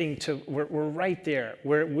getting to, we're right there.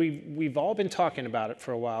 We've all been talking about it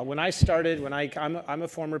for a while. When I started, I'm a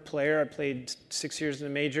former player. I played 6 years in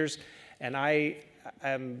the majors, and I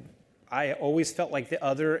always felt like the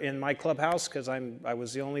other in my clubhouse, because I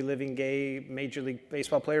was the only living gay Major League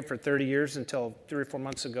Baseball player for 30 years until 3 or 4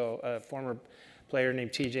 months ago. A former player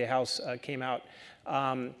named TJ House came out.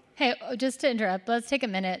 Hey, just to interrupt, let's take a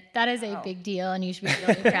minute. That is a big deal, and you should be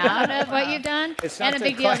really proud of what you've done. And a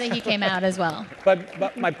big deal that he came out as well.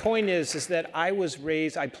 But my point is that I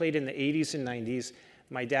played in the 80s and 90s.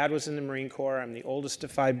 My dad was in the Marine Corps. I'm the oldest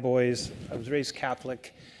of 5 boys. I was raised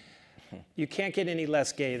Catholic. You can't get any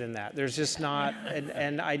less gay than that. There's just not,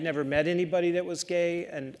 and I'd never met anybody that was gay,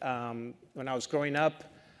 and when I was growing up.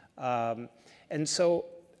 And so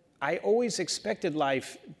I always expected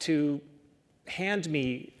life to hand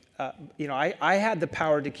me, I had the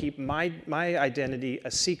power to keep my identity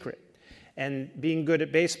a secret. And being good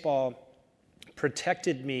at baseball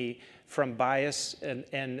protected me from bias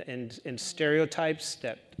and stereotypes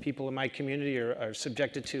that people in my community are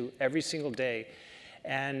subjected to every single day.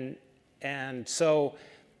 And so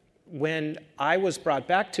when I was brought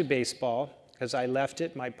back to baseball, because I left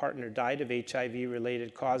it, my partner died of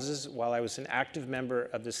HIV-related causes while I was an active member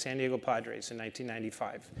of the San Diego Padres in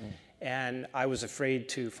 1995. And I was afraid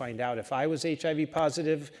to find out if I was HIV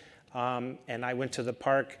positive, and I went to the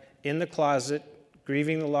park in the closet,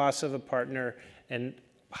 grieving the loss of a partner, and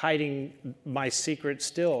hiding my secret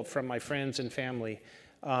still from my friends and family.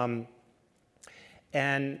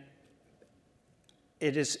 And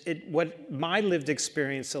what my lived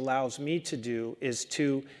experience allows me to do is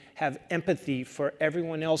to have empathy for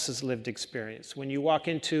everyone else's lived experience. When you walk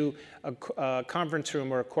into a conference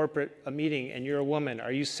room or a meeting and you're a woman,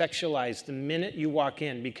 are you sexualized the minute you walk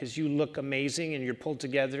in because you look amazing and you're pulled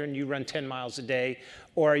together and you run 10 miles a day,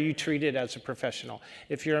 or are you treated as a professional?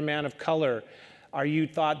 If you're a man of color, are you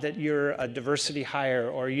thought that you're a diversity hire,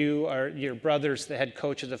 or your brother's the head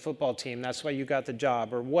coach of the football team, that's why you got the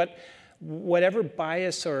job, or whatever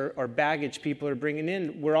bias or baggage people are bringing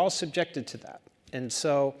in, we're all subjected to that. And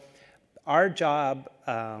so our job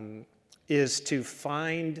is to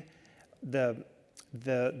find the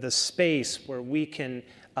space where we can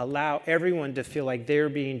allow everyone to feel like they're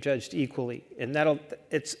being judged equally. And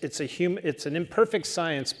it's an imperfect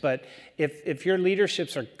science, but if your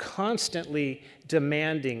leaderships are constantly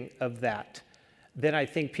demanding of that, then I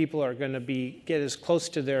think people are going to get as close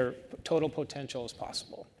to their total potential as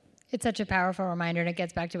possible. It's such a powerful reminder, and it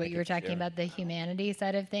gets back to what you were talking about, the humanity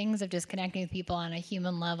side of things, of just connecting with people on a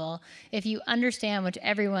human level. If you understand, which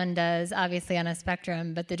everyone does, obviously on a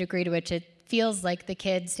spectrum, but the degree to which it feels like the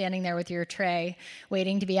kid standing there with your tray,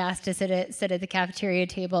 waiting to be asked to sit at the cafeteria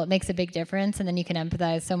table, it makes a big difference, and then you can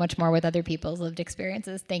empathize so much more with other people's lived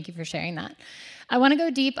experiences. Thank you for sharing that. I want to go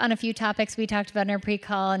deep on a few topics we talked about in our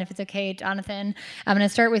pre-call, and if it's okay, Jonathan, I'm going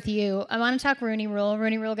to start with you. I want to talk Rooney Rule.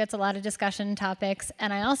 Rooney Rule gets a lot of discussion topics,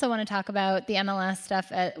 and I also want to talk about the MLS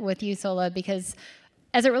stuff with you, Sola, because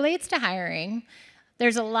as it relates to hiring,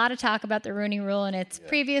 There's a lot of talk about the Rooney Rule in its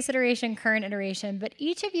previous iteration, current iteration, but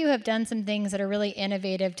each of you have done some things that are really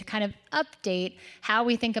innovative to kind of update how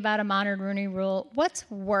we think about a modern Rooney Rule. What's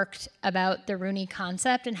worked about the Rooney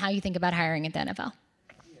concept and how you think about hiring at the NFL?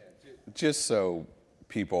 Just so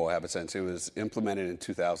people have a sense, it was implemented in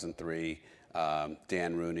 2003.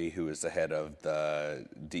 Dan Rooney, who was the head of the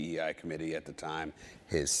DEI committee at the time,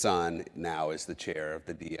 his son now is the chair of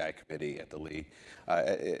the DEI committee at the league.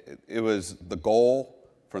 It was the goal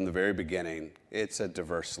from the very beginning. It's a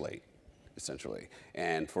diverse slate, essentially.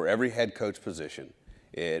 And for every head coach position,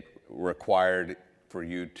 it required for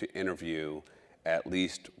you to interview at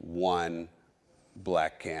least one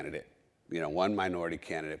black candidate, one minority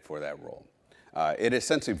candidate for that role. It has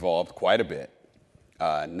since evolved quite a bit.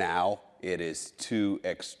 Now it is 2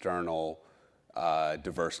 external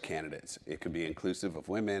diverse candidates. It could be inclusive of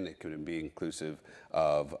women. It could be inclusive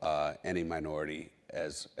of any minority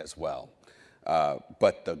as well.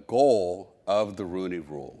 But the goal of the Rooney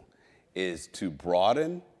Rule is to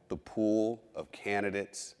broaden the pool of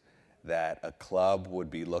candidates that a club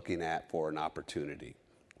would be looking at for an opportunity,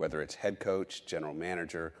 whether it's head coach, general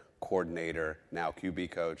manager, coordinator, now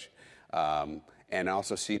QB coach, and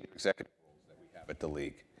also senior executive roles that we have at the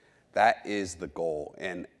league. That is the goal.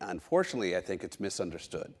 And unfortunately, I think it's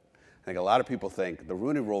misunderstood. I think a lot of people think the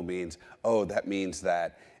Rooney Rule means, that means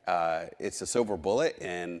that it's a silver bullet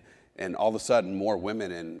and all of a sudden more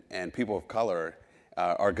women and people of color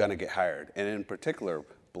are going to get hired. And in particular,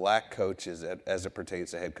 black coaches as it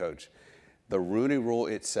pertains to head coach. The Rooney Rule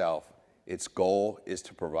itself, its goal is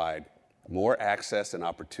to provide more access and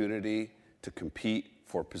opportunity to compete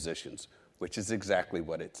for positions, which is exactly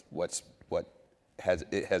what it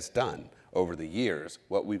has done over the years.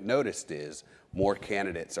 What we've noticed is more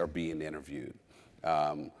candidates are being interviewed.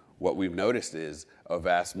 What we've noticed is a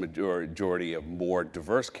vast majority of more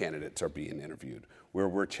diverse candidates are being interviewed. Where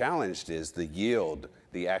we're challenged is the yield,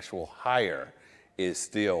 the actual hire is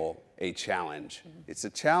still a challenge. It's a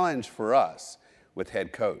challenge for us with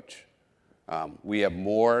head coach. We have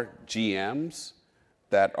more GMs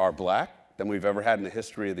that are black than we've ever had in the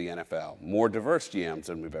history of the NFL, more diverse GMs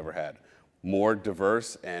than we've ever had, more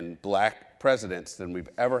diverse and black presidents than we've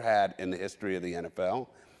ever had in the history of the NFL.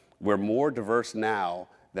 We're more diverse now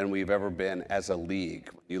than we've ever been as a league.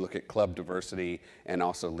 You look at club diversity and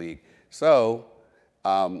also league. So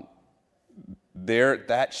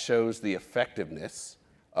that shows the effectiveness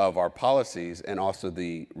of our policies and also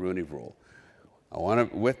the Rooney Rule.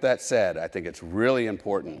 With that said, I think it's really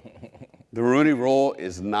important. The Rooney Rule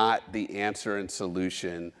is not the answer and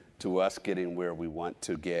solution to us getting where we want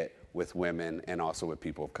to get with women and also with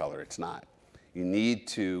people of color. It's not. You need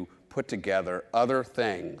to put together other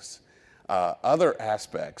things, other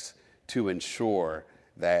aspects to ensure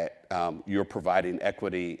that you're providing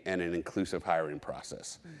equity and an inclusive hiring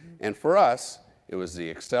process. And for us, it was the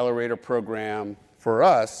accelerator program. For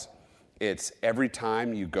us, it's every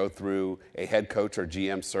time you go through a head coach or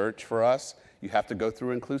GM search for us, you have to go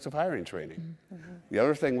through inclusive hiring training. The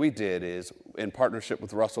other thing we did is, in partnership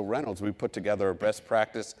with Russell Reynolds, we put together a best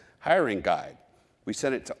practice hiring guide. We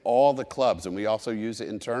sent it to all the clubs, and we also use it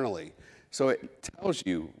internally. So it tells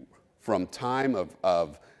you from time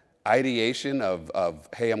of ideation of,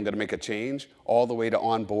 hey, I'm going to make a change, all the way to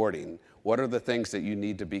onboarding. What are the things that you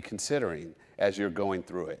need to be considering as you're going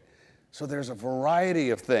through it? So there's a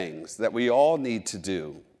variety of things that we all need to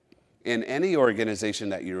do in any organization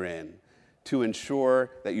that you're in to ensure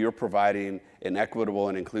that you're providing an equitable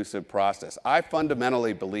and inclusive process. I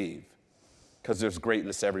fundamentally believe, because there's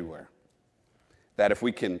greatness everywhere, that if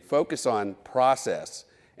we can focus on process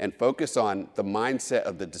and focus on the mindset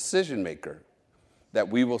of the decision maker, that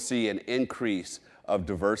we will see an increase of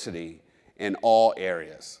diversity in all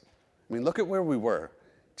areas. I mean, look at where we were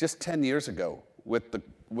just 10 years ago with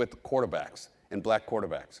quarterbacks and black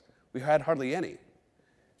quarterbacks. We had hardly any.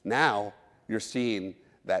 Now you're seeing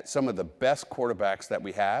that some of the best quarterbacks that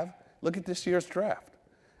we have, look at this year's draft.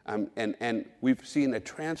 And we've seen a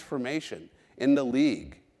transformation in the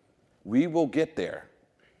league. We will get there,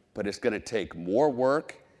 but it's going to take more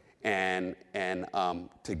work and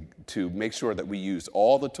to make sure that we use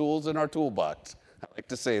all the tools in our toolbox. I like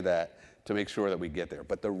to say that, to make sure that we get there.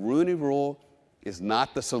 But the Rooney Rule is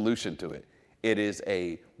not the solution to it. It is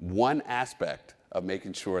one aspect of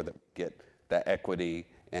making sure that we get that equity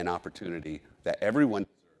and opportunity that everyone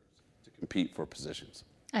deserves to compete for positions.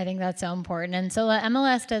 I think that's so important. And so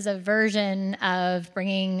MLS does a version of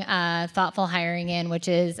bringing thoughtful hiring in, which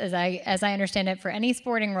is, as I understand it, for any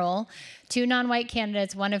sporting role, 2 non-white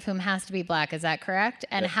candidates, one of whom has to be black. Is that correct?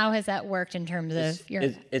 And how has that worked in terms of your?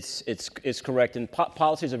 It's correct. And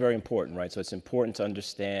policies are very important, right? So it's important to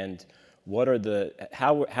understand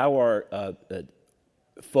how are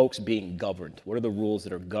folks being governed? What are the rules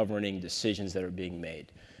that are governing decisions that are being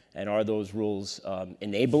made? And are those rules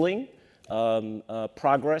enabling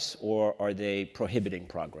progress, or are they prohibiting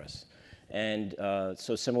progress? And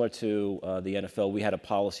so similar to the NFL, we had a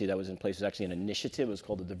policy that was in place. It was actually an initiative. It was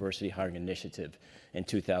called the Diversity Hiring Initiative in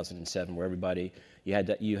 2007, where you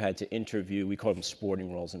had to interview, we call them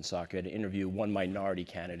sporting roles in soccer, you had to interview one minority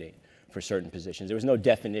candidate for certain positions. There was no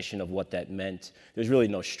definition of what that meant. There was really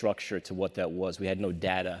no structure to what that was. We had no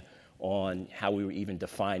data on how we were even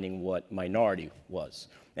defining what minority was.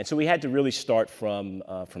 And so we had to really start from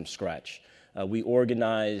scratch. We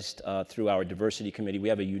organized through our diversity committee. We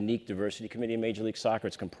have a unique diversity committee in Major League Soccer.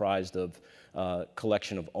 It's comprised of a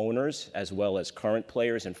collection of owners, as well as current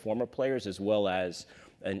players and former players, as well as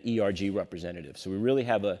an ERG representative. So we really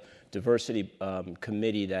have a diversity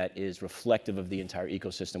committee that is reflective of the entire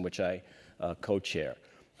ecosystem, which I co-chair.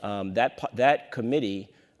 That committee,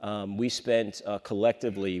 we spent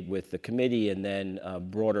collectively with the committee and then a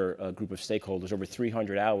broader group of stakeholders over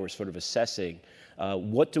 300 hours sort of assessing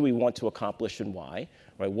what do we want to accomplish and why,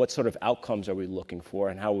 right? What sort of outcomes are we looking for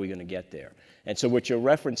and how are we going to get there? And so what you're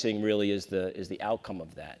referencing really is the outcome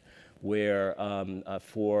of that, where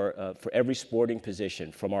for every sporting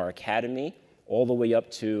position, from our academy all the way up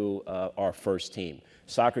to our first team.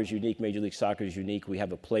 Soccer is unique, Major League Soccer is unique. We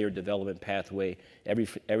have a player development pathway.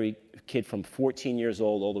 Every kid from 14 years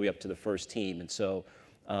old all the way up to the first team. And so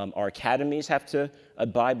our academies have to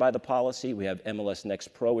abide by the policy. We have MLS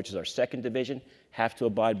Next Pro, which is our second division, have to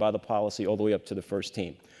abide by the policy all the way up to the first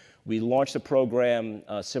team. We launched a program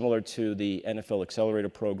similar to the NFL Accelerator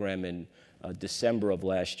program in December of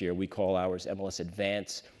last year. We call ours MLS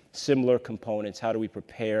Advance. Similar components. How do we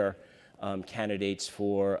prepare candidates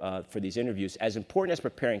for these interviews? As important as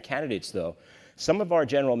preparing candidates, though, some of our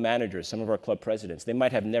general managers, some of our club presidents, they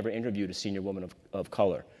might have never interviewed a senior woman of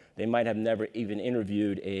color. They might have never even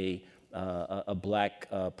interviewed a black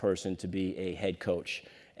person to be a head coach.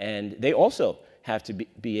 And they also have to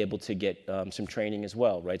be able to get some training as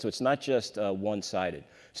well, right? So it's not just one-sided.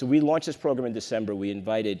 So we launched this program in December. We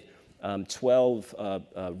invited 12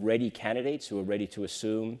 ready candidates who are ready to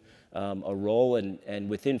assume a role, and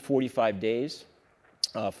within 45 days,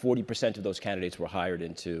 40% of those candidates were hired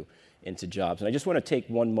into jobs. And I just want to take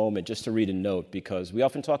one moment just to read a note, because we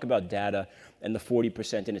often talk about data and the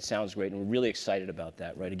 40%, and it sounds great, and we're really excited about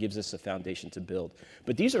that, right? It gives us a foundation to build.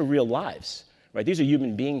 But these are real lives, right? These are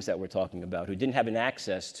human beings that we're talking about who didn't have an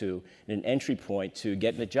access to an entry point to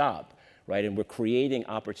get a job, right? And we're creating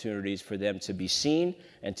opportunities for them to be seen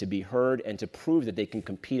and to be heard and to prove that they can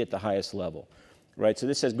compete at the highest level, right? So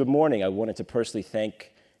this says, good morning. I wanted to personally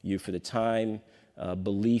thank you for the time,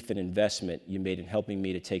 belief, and investment you made in helping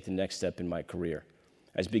me to take the next step in my career.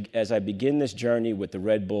 As I begin this journey with the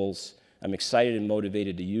Red Bulls, I'm excited and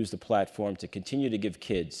motivated to use the platform to continue to give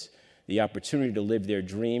kids the opportunity to live their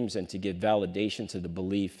dreams and to give validation to the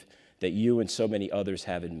belief that you and so many others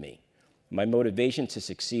have in me. My motivation to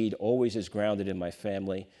succeed always is grounded in my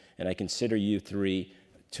family, and I consider you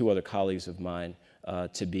two other colleagues of mine,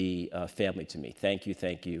 to be family to me. Thank you,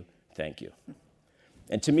 thank you, thank you.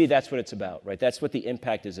 And to me, that's what it's about, right? That's what the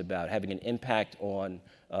impact is about, having an impact on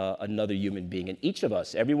another human being. And each of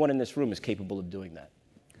us, everyone in this room, is capable of doing that.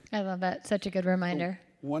 I love that. Such a good reminder.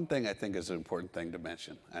 One thing I think is an important thing to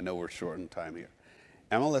mention, I know we're short on time here.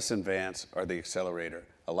 MLS Advance or the Accelerator,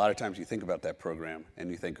 a lot of times you think about that program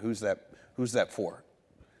and you think, who's that for?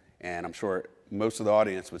 And I'm sure most of the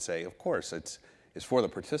audience would say, of course, it's for the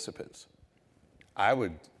participants. I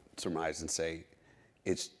would surmise and say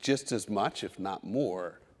it's just as much, if not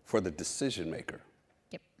more, for the decision maker.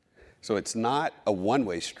 Yep. So it's not a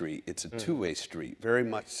one-way street, it's a two-way street, very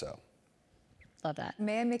much so. Love that.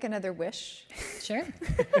 May I make another wish? Sure.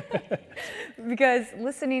 Because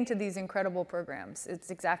listening to these incredible programs, it's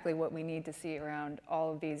exactly what we need to see around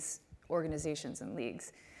all of these organizations and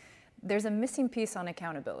leagues. There's a missing piece on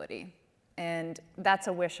accountability, and that's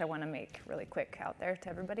a wish I want to make really quick out there to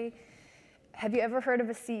everybody. Have you ever heard of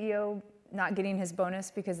a CEO not getting his bonus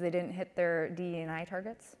because they didn't hit their DE&I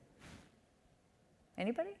targets?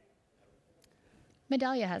 Anybody?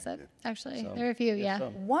 Medallia has it, actually. So, there are a few, yeah.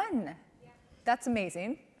 One. That's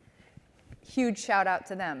amazing. Huge shout out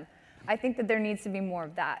to them. I think that there needs to be more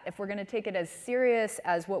of that. If we're going to take it as serious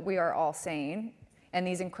as what we are all saying and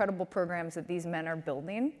these incredible programs that these men are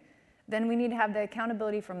building, then we need to have the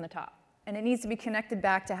accountability from the top. And it needs to be connected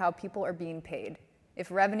back to how people are being paid.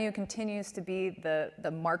 If revenue continues to be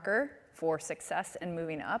the marker for success and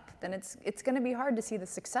moving up, then it's going to be hard to see the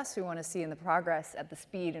success we want to see and the progress at the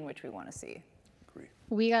speed in which we want to see. Agree.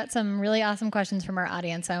 We got some really awesome questions from our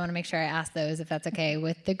audience, so I want to make sure I ask those, if that's okay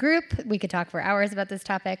with the group. We could talk for hours about this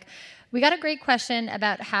topic. We got a great question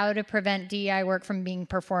about how to prevent DEI work from being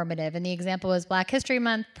performative, and the example was Black History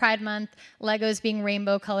Month, Pride Month, Legos being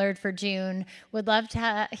rainbow colored for June. Would love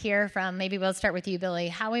to hear from, maybe we'll start with you, Billy,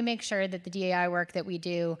 how we make sure that the DEI work that we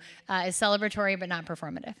do is celebratory but not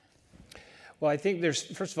performative. Well, I think there's,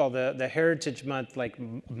 first of all, the Heritage Month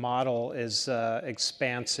model is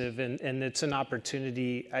expansive, and it's an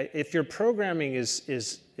opportunity. If your programming is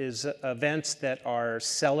events that are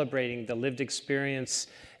celebrating the lived experience,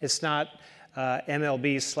 it's not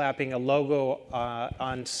MLB slapping a logo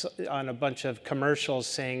on a bunch of commercials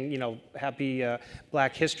saying, Happy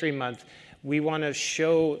Black History Month. We want to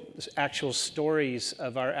show actual stories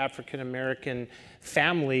of our African American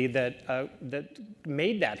family that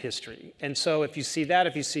made that history. And so if you see that,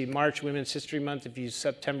 if you see March Women's History Month, if you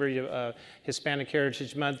September Hispanic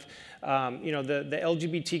Heritage Month, the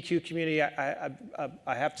LGBTQ community, I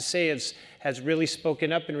have to say, has really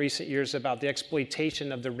spoken up in recent years about the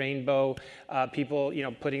exploitation of the rainbow. People,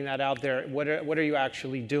 putting that out there. What are you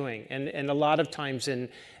actually doing? And a lot of times in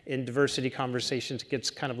diversity conversations, it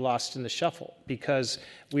gets kind of lost in the shuffle because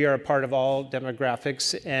we are a part of all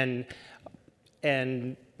demographics,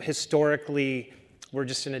 and historically, we're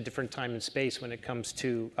just in a different time and space when it comes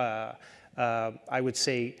to, I would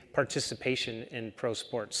say, participation in pro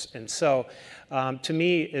sports. And so, to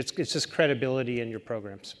me, it's just credibility in your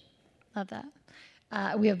programs. Love that.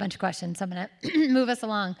 We have a bunch of questions, so I'm going to move us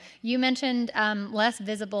along. You mentioned less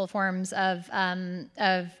visible forms of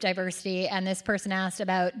diversity, and this person asked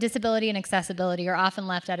about disability and accessibility are often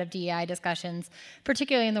left out of DEI discussions,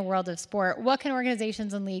 particularly in the world of sport. What can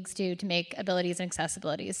organizations and leagues do to make abilities and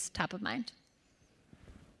accessibilities top of mind?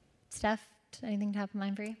 Steph, anything top of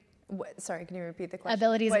mind for you? Sorry, can you repeat the question?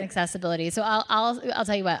 Abilities and accessibility. So I'll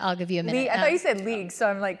tell you what. I'll give you a minute. I thought you said leagues, so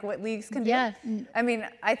I'm like, what leagues can do? Yeah. I mean,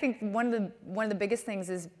 I think one of the biggest things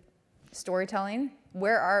is storytelling.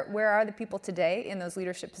 Where are the people today in those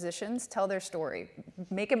leadership positions? Tell their story.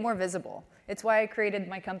 Make it more visible. It's why I created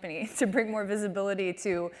my company, to bring more visibility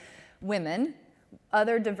to women,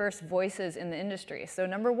 other diverse voices in the industry. So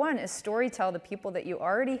number one is storytell the people that you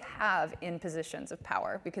already have in positions of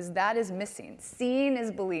power, because that is missing. Seeing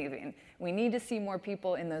is believing. We need to see more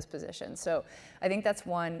people in those positions. So I think that's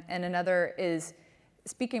one. And another is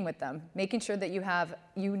speaking with them, making sure that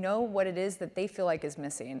you know what it is that they feel like is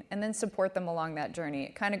missing, and then support them along that journey.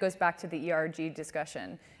 It kind of goes back to the ERG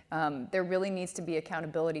discussion. There really needs to be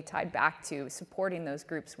accountability tied back to supporting those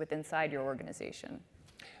groups inside your organization.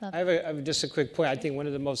 I have just a quick point. I think one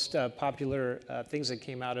of the most popular things that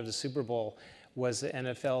came out of the Super Bowl was the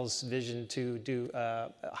NFL's vision to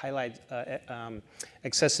highlight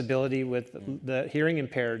accessibility with the hearing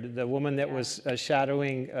impaired. The woman that was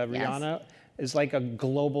shadowing Rihanna is like a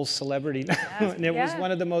global celebrity now. And it was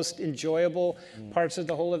one of the most enjoyable parts of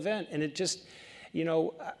the whole event. And it just,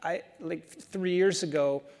 I like 3 years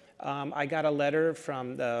ago, I got a letter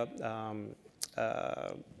from the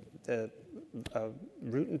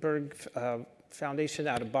Rutenberg Foundation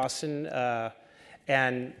out of Boston,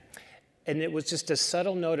 and it was just a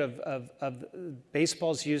subtle note of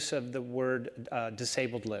baseball's use of the word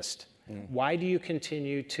disabled list. Why do you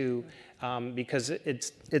continue to? Because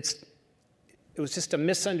it was just a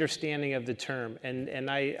misunderstanding of the term, and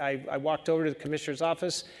I walked over to the commissioner's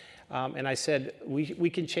office. And I said, we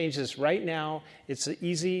can change this right now. It's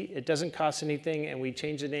easy, it doesn't cost anything, and we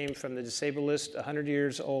change the name from the disabled list, 100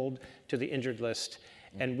 years old, to the injured list.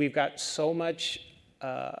 And we've got so much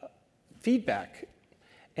feedback.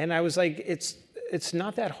 And I was like, it's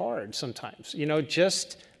not that hard sometimes.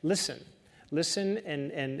 Just listen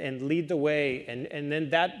and lead the way. And then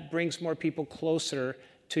that brings more people closer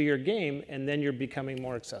to your game, and then you're becoming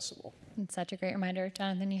more accessible. It's such a great reminder.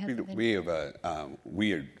 Jonathan, you have something? We have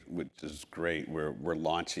which is great. We're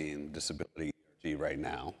launching Disability ERG right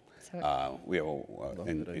now. We have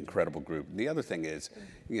an incredible group. The other thing is,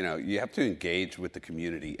 you have to engage with the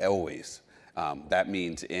community always. That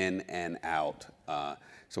means in and out.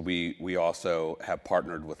 So we also have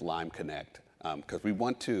partnered with Lime Connect because we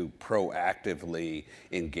want to proactively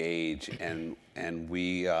engage, and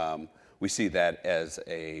we see that as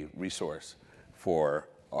a resource for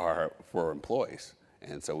employees,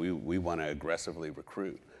 and so we want to aggressively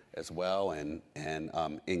recruit as well, and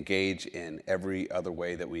engage in every other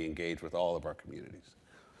way that we engage with all of our communities.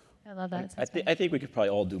 I love that. I think we could probably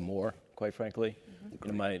all do more, quite frankly.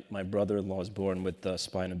 My brother-in-law was born with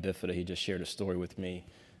spina bifida. He just shared a story with me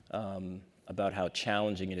about how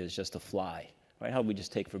challenging it is just to fly, right? How we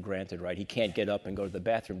just take for granted, right? He can't get up and go to the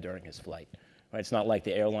bathroom during his flight, Right? It's not like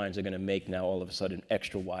the airlines are going to make now all of a sudden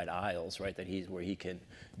extra wide aisles, right? Where he can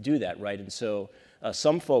do that, right? And so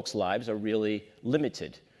some folks' lives are really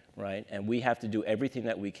limited, right? And we have to do everything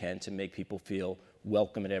that we can to make people feel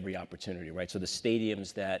welcome at every opportunity, right? So the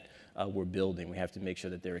stadiums that we're building, we have to make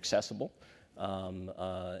sure that they're accessible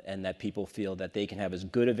and that people feel that they can have as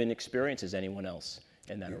good of an experience as anyone else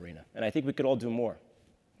in that arena. And I think we could all do more.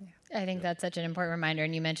 I think that's such an important reminder.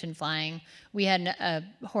 And you mentioned flying. We had a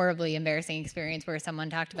horribly embarrassing experience where someone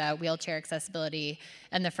talked about wheelchair accessibility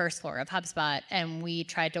on the first floor of HubSpot, and we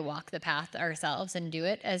tried to walk the path ourselves and do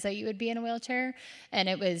it as though you would be in a wheelchair, and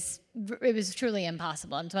it was truly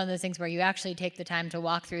impossible. And it's one of those things where you actually take the time to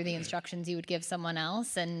walk through the instructions you would give someone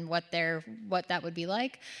else and what that would be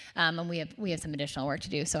like. And we have some additional work to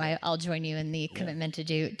do. So I'll join you in the commitment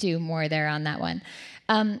to do more there on that one.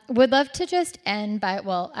 Would love to just end by,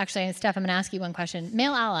 well, actually, Steph, I'm going to ask you one question.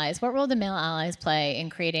 Male allies, what role do male allies play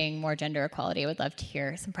in creating more gender equality? I would love to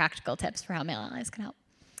hear some practical tips for how male allies can help.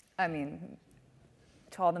 I mean,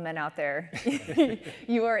 to all the men out there,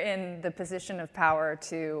 you are in the position of power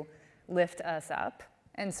to lift us up.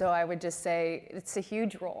 And so I would just say it's a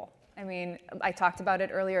huge role. I mean, I talked about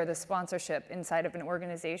it earlier, the sponsorship inside of an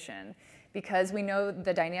organization, because we know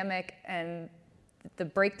the dynamic and the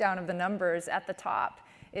breakdown of the numbers at the top.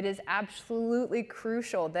 It is absolutely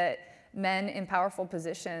crucial that men in powerful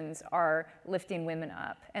positions are lifting women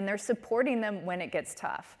up, and they're supporting them when it gets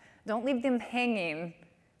tough. Don't leave them hanging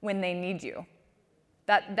when they need you.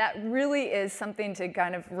 That really is something to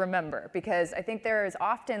kind of remember, because I think there is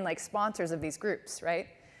often like sponsors of these groups, right?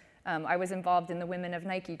 I was involved in the Women of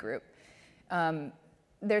Nike group.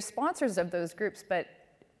 There's sponsors of those groups, but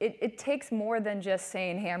it takes more than just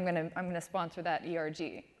saying, hey, I'm gonna sponsor that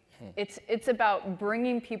ERG. It's about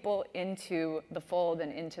bringing people into the fold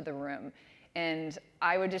and into the room. And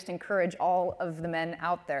I would just encourage all of the men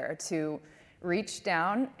out there to reach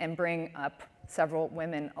down and bring up several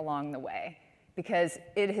women along the way, because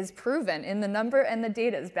it has proven in the number and the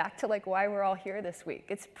data is back to like why we're all here this week.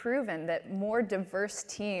 It's proven that more diverse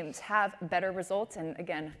teams have better results and,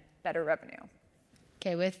 again, better revenue.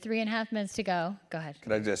 Okay, with 3.5 minutes to go ahead.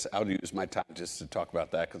 I'll use my time just to talk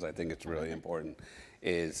about that because I think it's really important,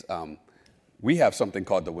 is we have something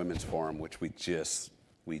called the Women's Forum, which we just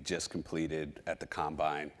completed at the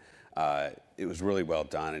Combine. It was really well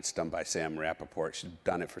done. It's done by Sam Rappaport. She's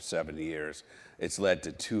done it for 7 years. It's led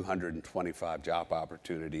to 225 job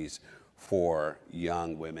opportunities for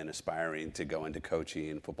young women aspiring to go into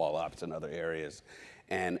coaching, football ops, and other areas.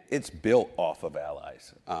 And it's built off of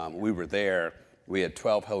allies. We were there. We had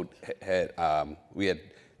 10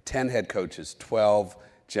 head coaches, 12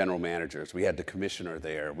 general managers. We had the commissioner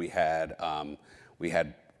there. We had 4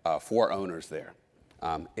 owners there.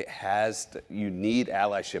 You need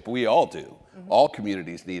allyship. We all do. Mm-hmm. All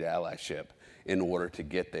communities need allyship in order to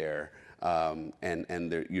get there.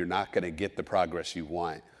 You're not going to get the progress you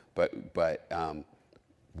want, but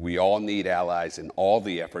we all need allies in all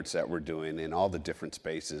the efforts that we're doing in all the different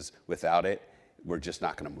spaces. Without it, we're just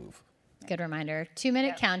not going to move. Good reminder.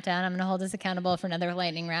 2-minute countdown. I'm going to hold us accountable for another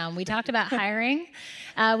lightning round. We talked about hiring.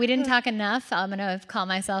 We didn't talk enough. I'm going to call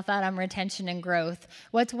myself out on retention and growth.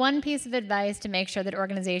 What's one piece of advice to make sure that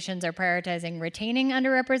organizations are prioritizing retaining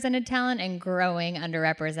underrepresented talent and growing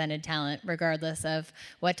underrepresented talent, regardless of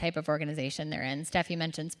what type of organization they're in? Steph, you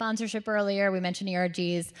mentioned sponsorship earlier. We mentioned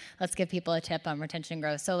ERGs. Let's give people a tip on retention and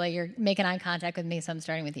growth. Sola, you're making eye contact with me, so I'm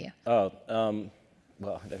starting with you.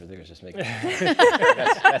 Well, everything was just making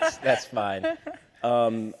that's fine.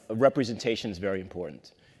 Representation is very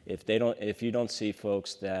important. If you don't see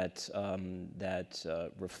folks that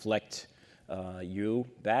reflect you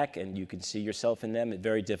back and you can see yourself in them, it's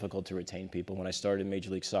very difficult to retain people. When I started Major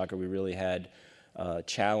League Soccer, we really had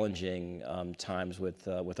challenging times with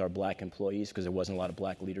our black employees because there wasn't a lot of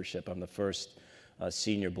black leadership. I'm the first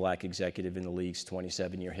senior black executive in the league's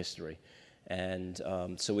 27-year history. And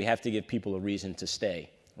so we have to give people a reason to stay,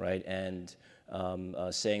 right? And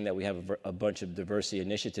saying that we have a bunch of diversity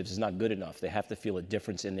initiatives is not good enough. They have to feel a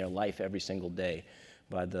difference in their life every single day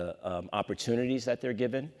by the opportunities that they're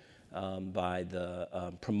given, by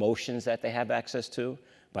the promotions that they have access to,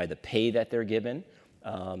 by the pay that they're given.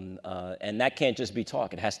 And that can't just be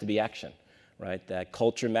talk. It has to be action, right? That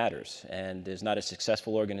culture matters. And there's not a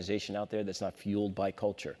successful organization out there that's not fueled by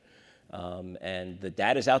culture. And the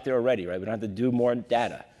data's out there already, right? We don't have to do more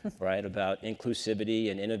data, right, about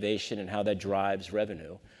inclusivity and innovation and how that drives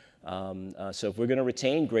revenue. So if we're going to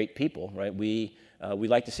retain great people, right, we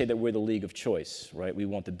like to say that we're the league of choice, right? We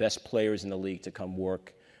want the best players in the league to come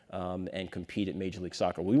work and compete at Major League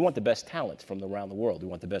Soccer. We want the best talent from around the world. We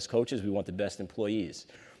want the best coaches. We want the best employees.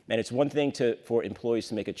 And it's one thing for employees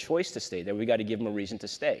to make a choice to stay there. We got to give them a reason to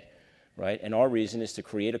stay, right? And our reason is to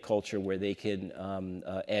create a culture where they can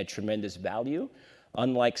add tremendous value.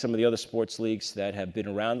 Unlike some of the other sports leagues that have been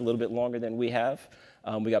around a little bit longer than we have,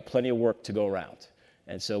 we got plenty of work to go around.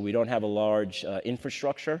 And so we don't have a large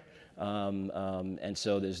infrastructure. And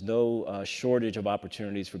so there's no shortage of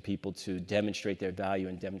opportunities for people to demonstrate their value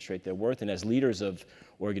and demonstrate their worth. And as leaders of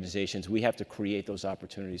organizations, we have to create those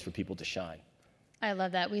opportunities for people to shine. I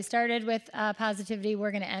love that. We started with positivity.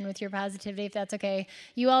 We're going to end with your positivity, if that's okay.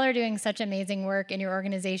 You all are doing such amazing work in your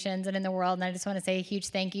organizations and in the world, and I just want to say a huge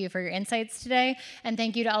thank you for your insights today, and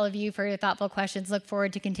thank you to all of you for your thoughtful questions. Look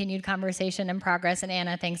forward to continued conversation and progress, and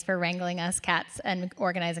Anna, thanks for wrangling us cats and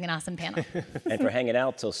organizing an awesome panel. And for hanging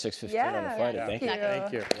out till 6:15 on a Friday. thank Thank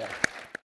you. you. Thank you. Yeah.